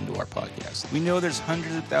time to listen to our podcast. We know there's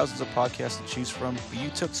hundreds of thousands of podcasts to choose from, but you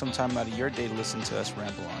took some time out of your day to listen to us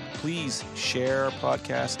ramble on. Please share our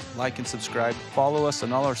podcast, like and subscribe, follow us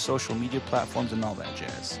on all our social media platforms and all that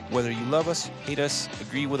jazz. Whether you love us, hate us,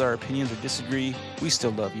 agree with our opinions or disagree, we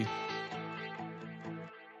still love you.